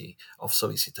immensity of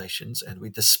solicitations and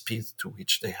with the speed to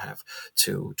which they have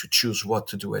to choose what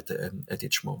to do at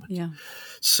each moment. Yeah.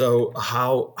 So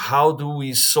how do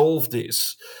we solve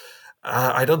this?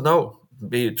 I don't know.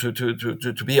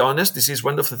 To be honest, this is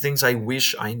one of the things I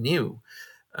wish I knew.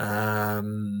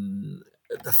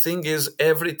 The thing is,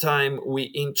 every time we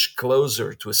inch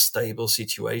closer to a stable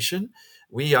situation,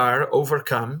 we are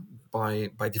overcome by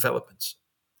developments.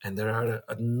 And there are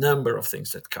a number of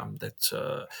things that come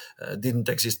that didn't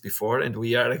exist before, and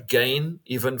we are again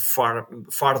even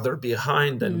farther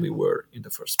behind than we were in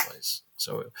the first place.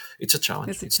 So it's a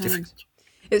challenge. It's difficult.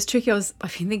 It's tricky. I've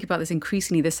been thinking about this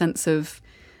increasingly, the sense of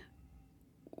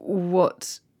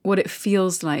what it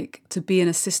feels like to be in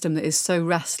a system that is so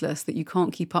restless that you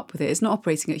can't keep up with it. It's not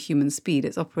operating at human speed.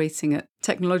 It's operating at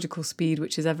technological speed,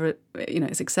 which is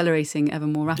it's accelerating ever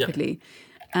more rapidly.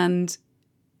 Yeah. And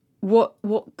what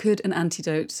could an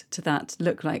antidote to that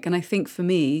look like? And I think for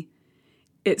me,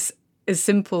 it's as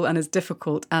simple and as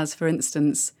difficult as, for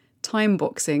instance, time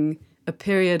boxing a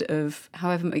period of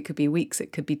however, it could be weeks,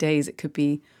 it could be days, it could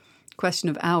be a question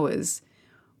of hours,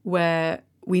 where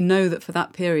we know that for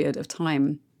that period of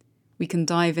time, we can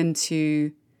dive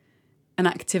into an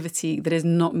activity that is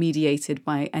not mediated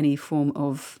by any form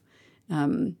of,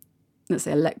 let's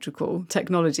say, electrical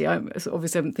technology. I'm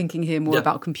thinking here more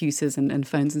about computers and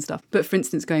phones and stuff. But for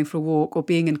instance, going for a walk or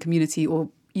being in community, or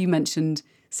you mentioned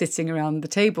sitting around the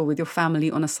table with your family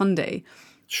on a Sunday.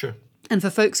 Sure. And for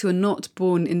folks who are not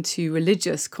born into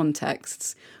religious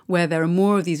contexts, where there are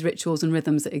more of these rituals and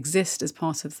rhythms that exist as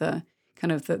part of the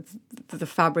kind of the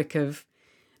fabric of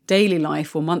daily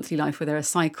life or monthly life, where there are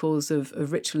cycles of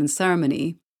ritual and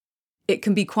ceremony, it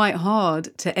can be quite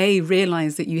hard to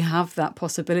realize that you have that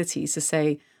possibility to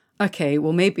say, okay,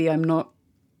 well, maybe I'm not,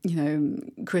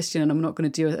 Christian and I'm not going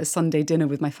to do a Sunday dinner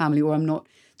with my family, or I'm not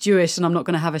Jewish and I'm not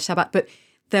going to have a Shabbat. But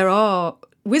there are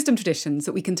wisdom traditions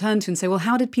that we can turn to and say, well,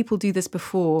 how did people do this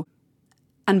before?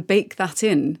 And bake that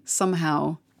in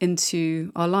somehow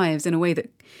into our lives in a way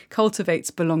that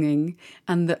cultivates belonging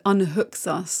and that unhooks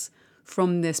us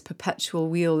from this perpetual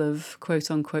wheel of quote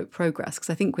unquote progress. Because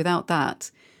I think without that,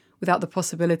 without the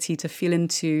possibility to feel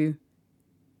into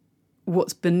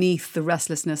what's beneath the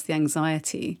restlessness, the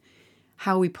anxiety,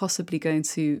 how are we possibly going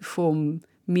to form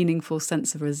meaningful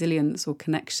sense of resilience or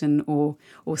connection or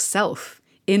self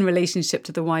in relationship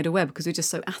to the wider web, because we're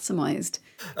just so atomized?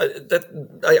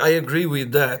 I agree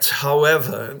with that.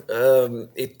 However,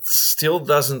 it still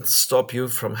doesn't stop you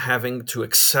from having to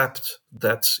accept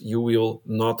that you will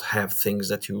not have things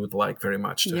that you would like very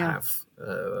much to have.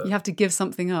 You have to give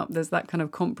something up. There's that kind of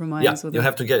compromise. Yeah, you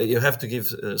have to give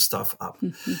stuff up,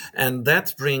 and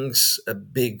that brings a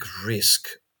big risk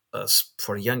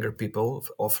for younger people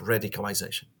of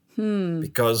radicalization.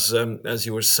 Because, as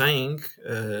you were saying,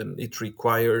 it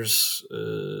requires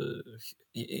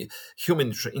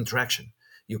human interaction.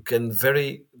 It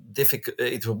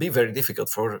will be very difficult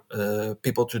for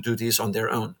people to do this on their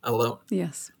own, alone.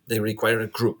 Yes. They require a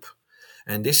group.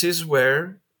 And this is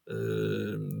where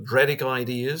radical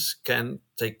ideas can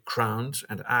take ground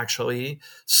and actually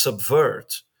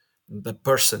subvert the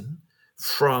person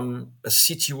from a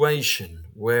situation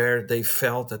where they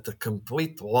felt at a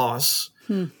complete loss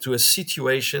to a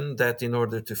situation that in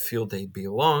order to feel they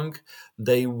belong,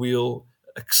 they will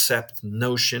accept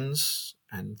notions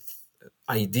and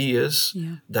ideas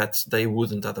that they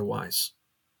wouldn't otherwise.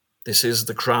 This is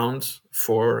the ground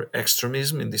for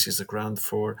extremism, and this is the ground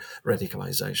for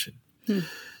radicalization.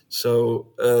 So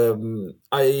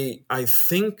I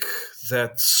think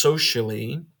that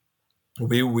socially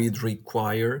we would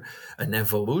require an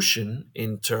evolution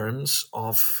in terms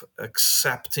of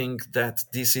accepting that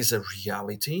this is a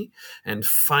reality and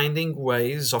finding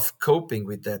ways of coping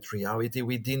with that reality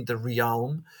within the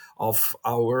realm of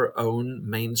our own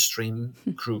mainstream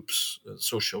groups,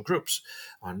 social groups,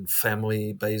 on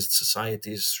family-based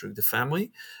societies through the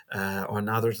family, on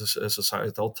other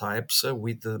societal types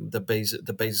with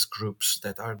the base groups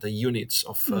that are the units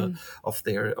of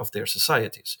their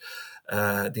societies.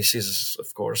 This is,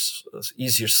 of course,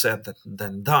 easier said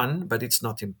than done, but it's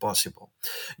not impossible.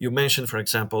 You mentioned, for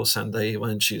example, Sunday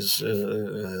lunches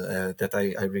that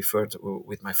I refer to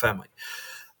with my family.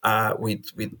 When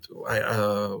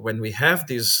we have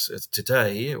these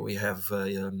today, we have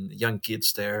young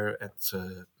kids there at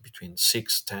between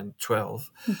 6, 10, 12.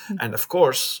 And of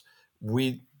course,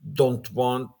 we don't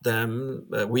want them,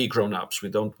 we grown-ups, we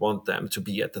don't want them to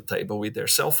be at the table with their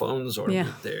cell phones or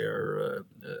with their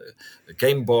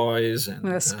Game Boys and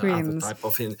other type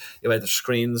of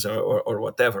screens or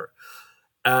whatever.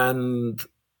 And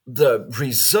the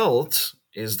result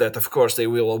is that, of course, they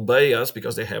will obey us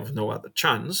because they have no other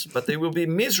chance, but they will be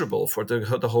miserable for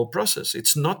the whole process.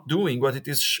 It's not doing what it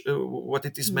is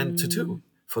meant to do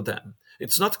for them.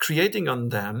 It's not creating on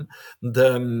them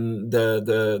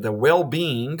the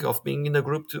well-being of being in a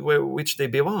group to which they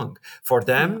belong. For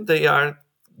them, they are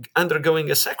undergoing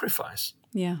a sacrifice.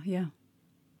 Yeah. You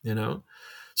know?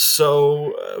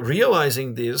 So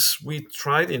realizing this, we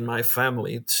tried in my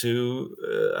family to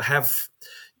have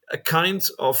a kind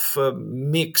of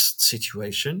mixed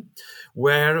situation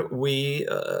where we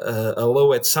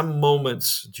allow at some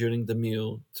moments during the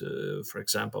meal, for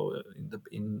example,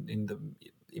 in the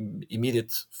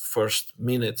immediate first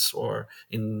minutes or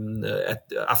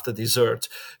after dessert,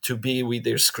 to be with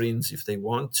their screens if they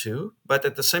want to, but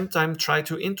at the same time try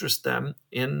to interest them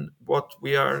in what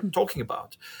we are talking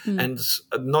about and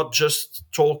not just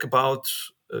talk about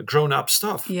grown-up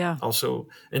stuff. Also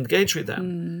engage with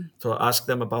them, to ask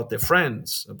them about their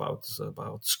friends, about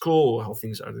school, how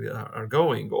things are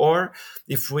going, or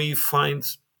if we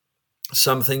find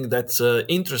something that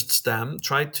interests them,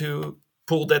 try to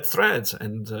pull that thread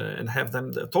and have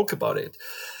them talk about it.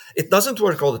 It doesn't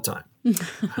work all the time.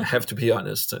 I have to be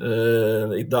honest.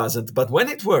 It doesn't. But when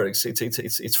it works,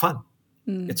 it's fun.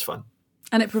 It's fun.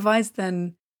 And it provides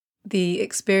then the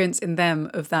experience in them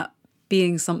of that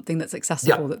being something that's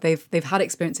accessible, that they've had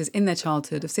experiences in their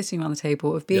childhood of sitting around the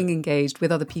table, of being engaged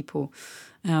with other people.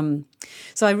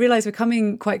 So I realise we're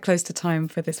coming quite close to time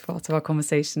for this part of our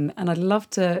conversation, and I'd love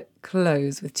to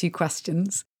close with 2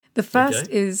 questions. The first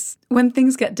is, when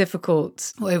things get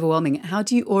difficult or overwhelming, how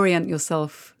do you orient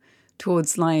yourself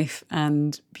towards life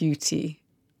and beauty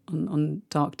on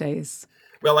dark days?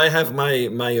 Well, I have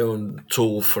my own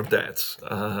tool for that.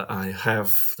 I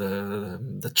have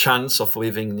the chance of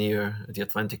living near the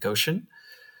Atlantic Ocean.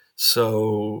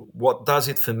 So what does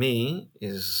it for me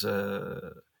is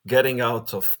getting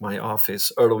out of my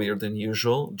office earlier than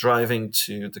usual, driving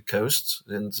to the coast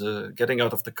and getting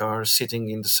out of the car, sitting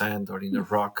in the sand or in a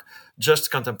rock,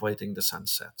 just contemplating the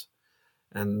sunset.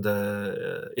 And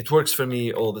it works for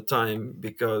me all the time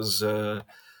because the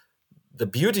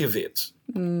beauty of it,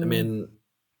 I mean,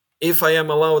 if I am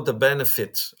allowed the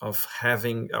benefit of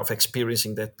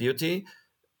experiencing that beauty,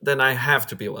 then I have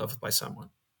to be loved by someone.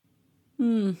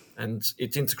 And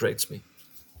it integrates me.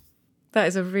 That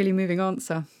is a really moving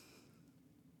answer.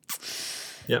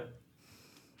 Yeah.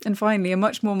 And finally, a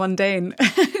much more mundane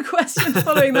question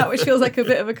following that, which feels like a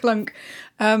bit of a clunk.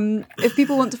 If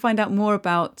people want to find out more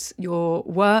about your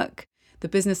work, the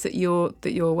business that you're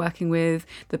working with,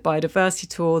 the biodiversity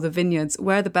tour, the vineyards,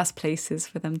 where are the best places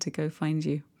for them to go find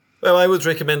you? Well, I would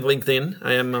recommend LinkedIn.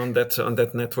 I am on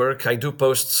that network. I do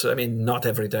post, I mean, not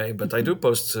every day, but I do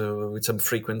post with some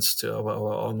frequency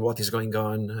on what is going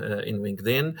on in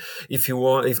LinkedIn. If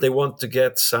they want to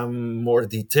get some more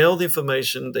detailed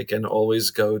information, they can always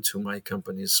go to my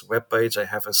company's webpage. I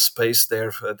have a space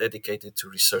there dedicated to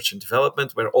research and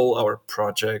development, where all our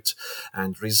projects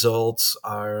and results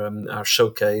are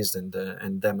showcased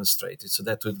and demonstrated. So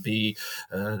that would be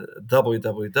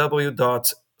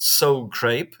www.cultivating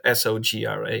sogrape,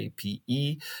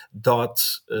 SOGRAPE.com.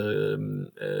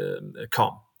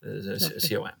 COM,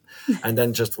 and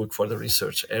then just look for the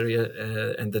research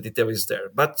area, and the detail is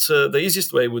there. But the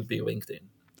easiest way would be LinkedIn.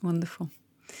 Wonderful.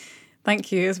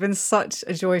 Thank you. It's been such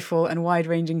a joyful and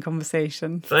wide-ranging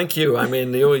conversation. Thank you. I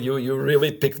mean, you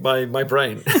really picked my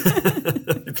brain.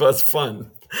 It was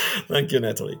fun. Thank you,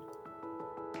 Natalie.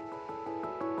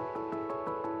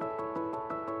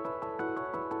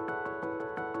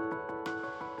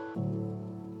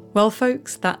 Well,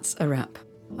 folks, that's a wrap.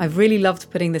 I've really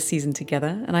loved putting this season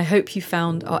together, and I hope you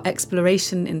found our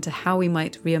exploration into how we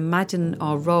might reimagine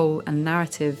our role and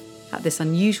narrative at this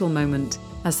unusual moment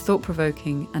as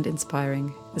thought-provoking and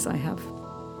inspiring as I have.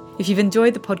 If you've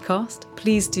enjoyed the podcast,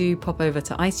 please do pop over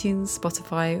to iTunes,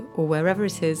 Spotify, or wherever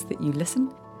it is that you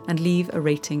listen, and leave a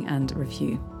rating and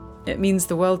review. It means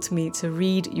the world to me to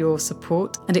read your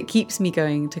support, and it keeps me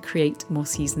going to create more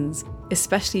seasons,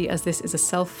 especially as this is a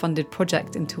self-funded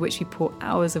project into which we pour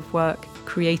hours of work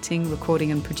creating,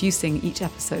 recording, and producing each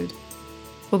episode.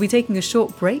 We'll be taking a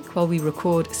short break while we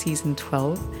record season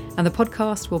 12, and the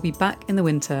podcast will be back in the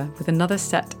winter with another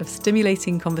set of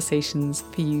stimulating conversations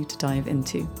for you to dive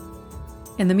into.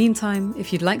 In the meantime,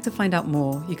 if you'd like to find out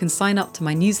more, you can sign up to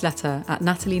my newsletter at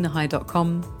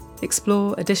natalienahai.com,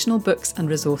 explore additional books and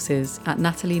resources at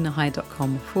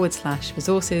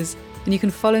natalienahai.com/resources, and you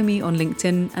can follow me on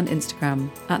LinkedIn and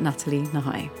Instagram at Natalie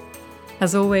Nahai.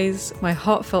 As always, my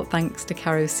heartfelt thanks to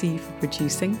Caro C for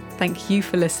producing. Thank you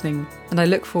for listening, and I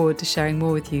look forward to sharing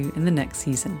more with you in the next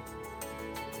season.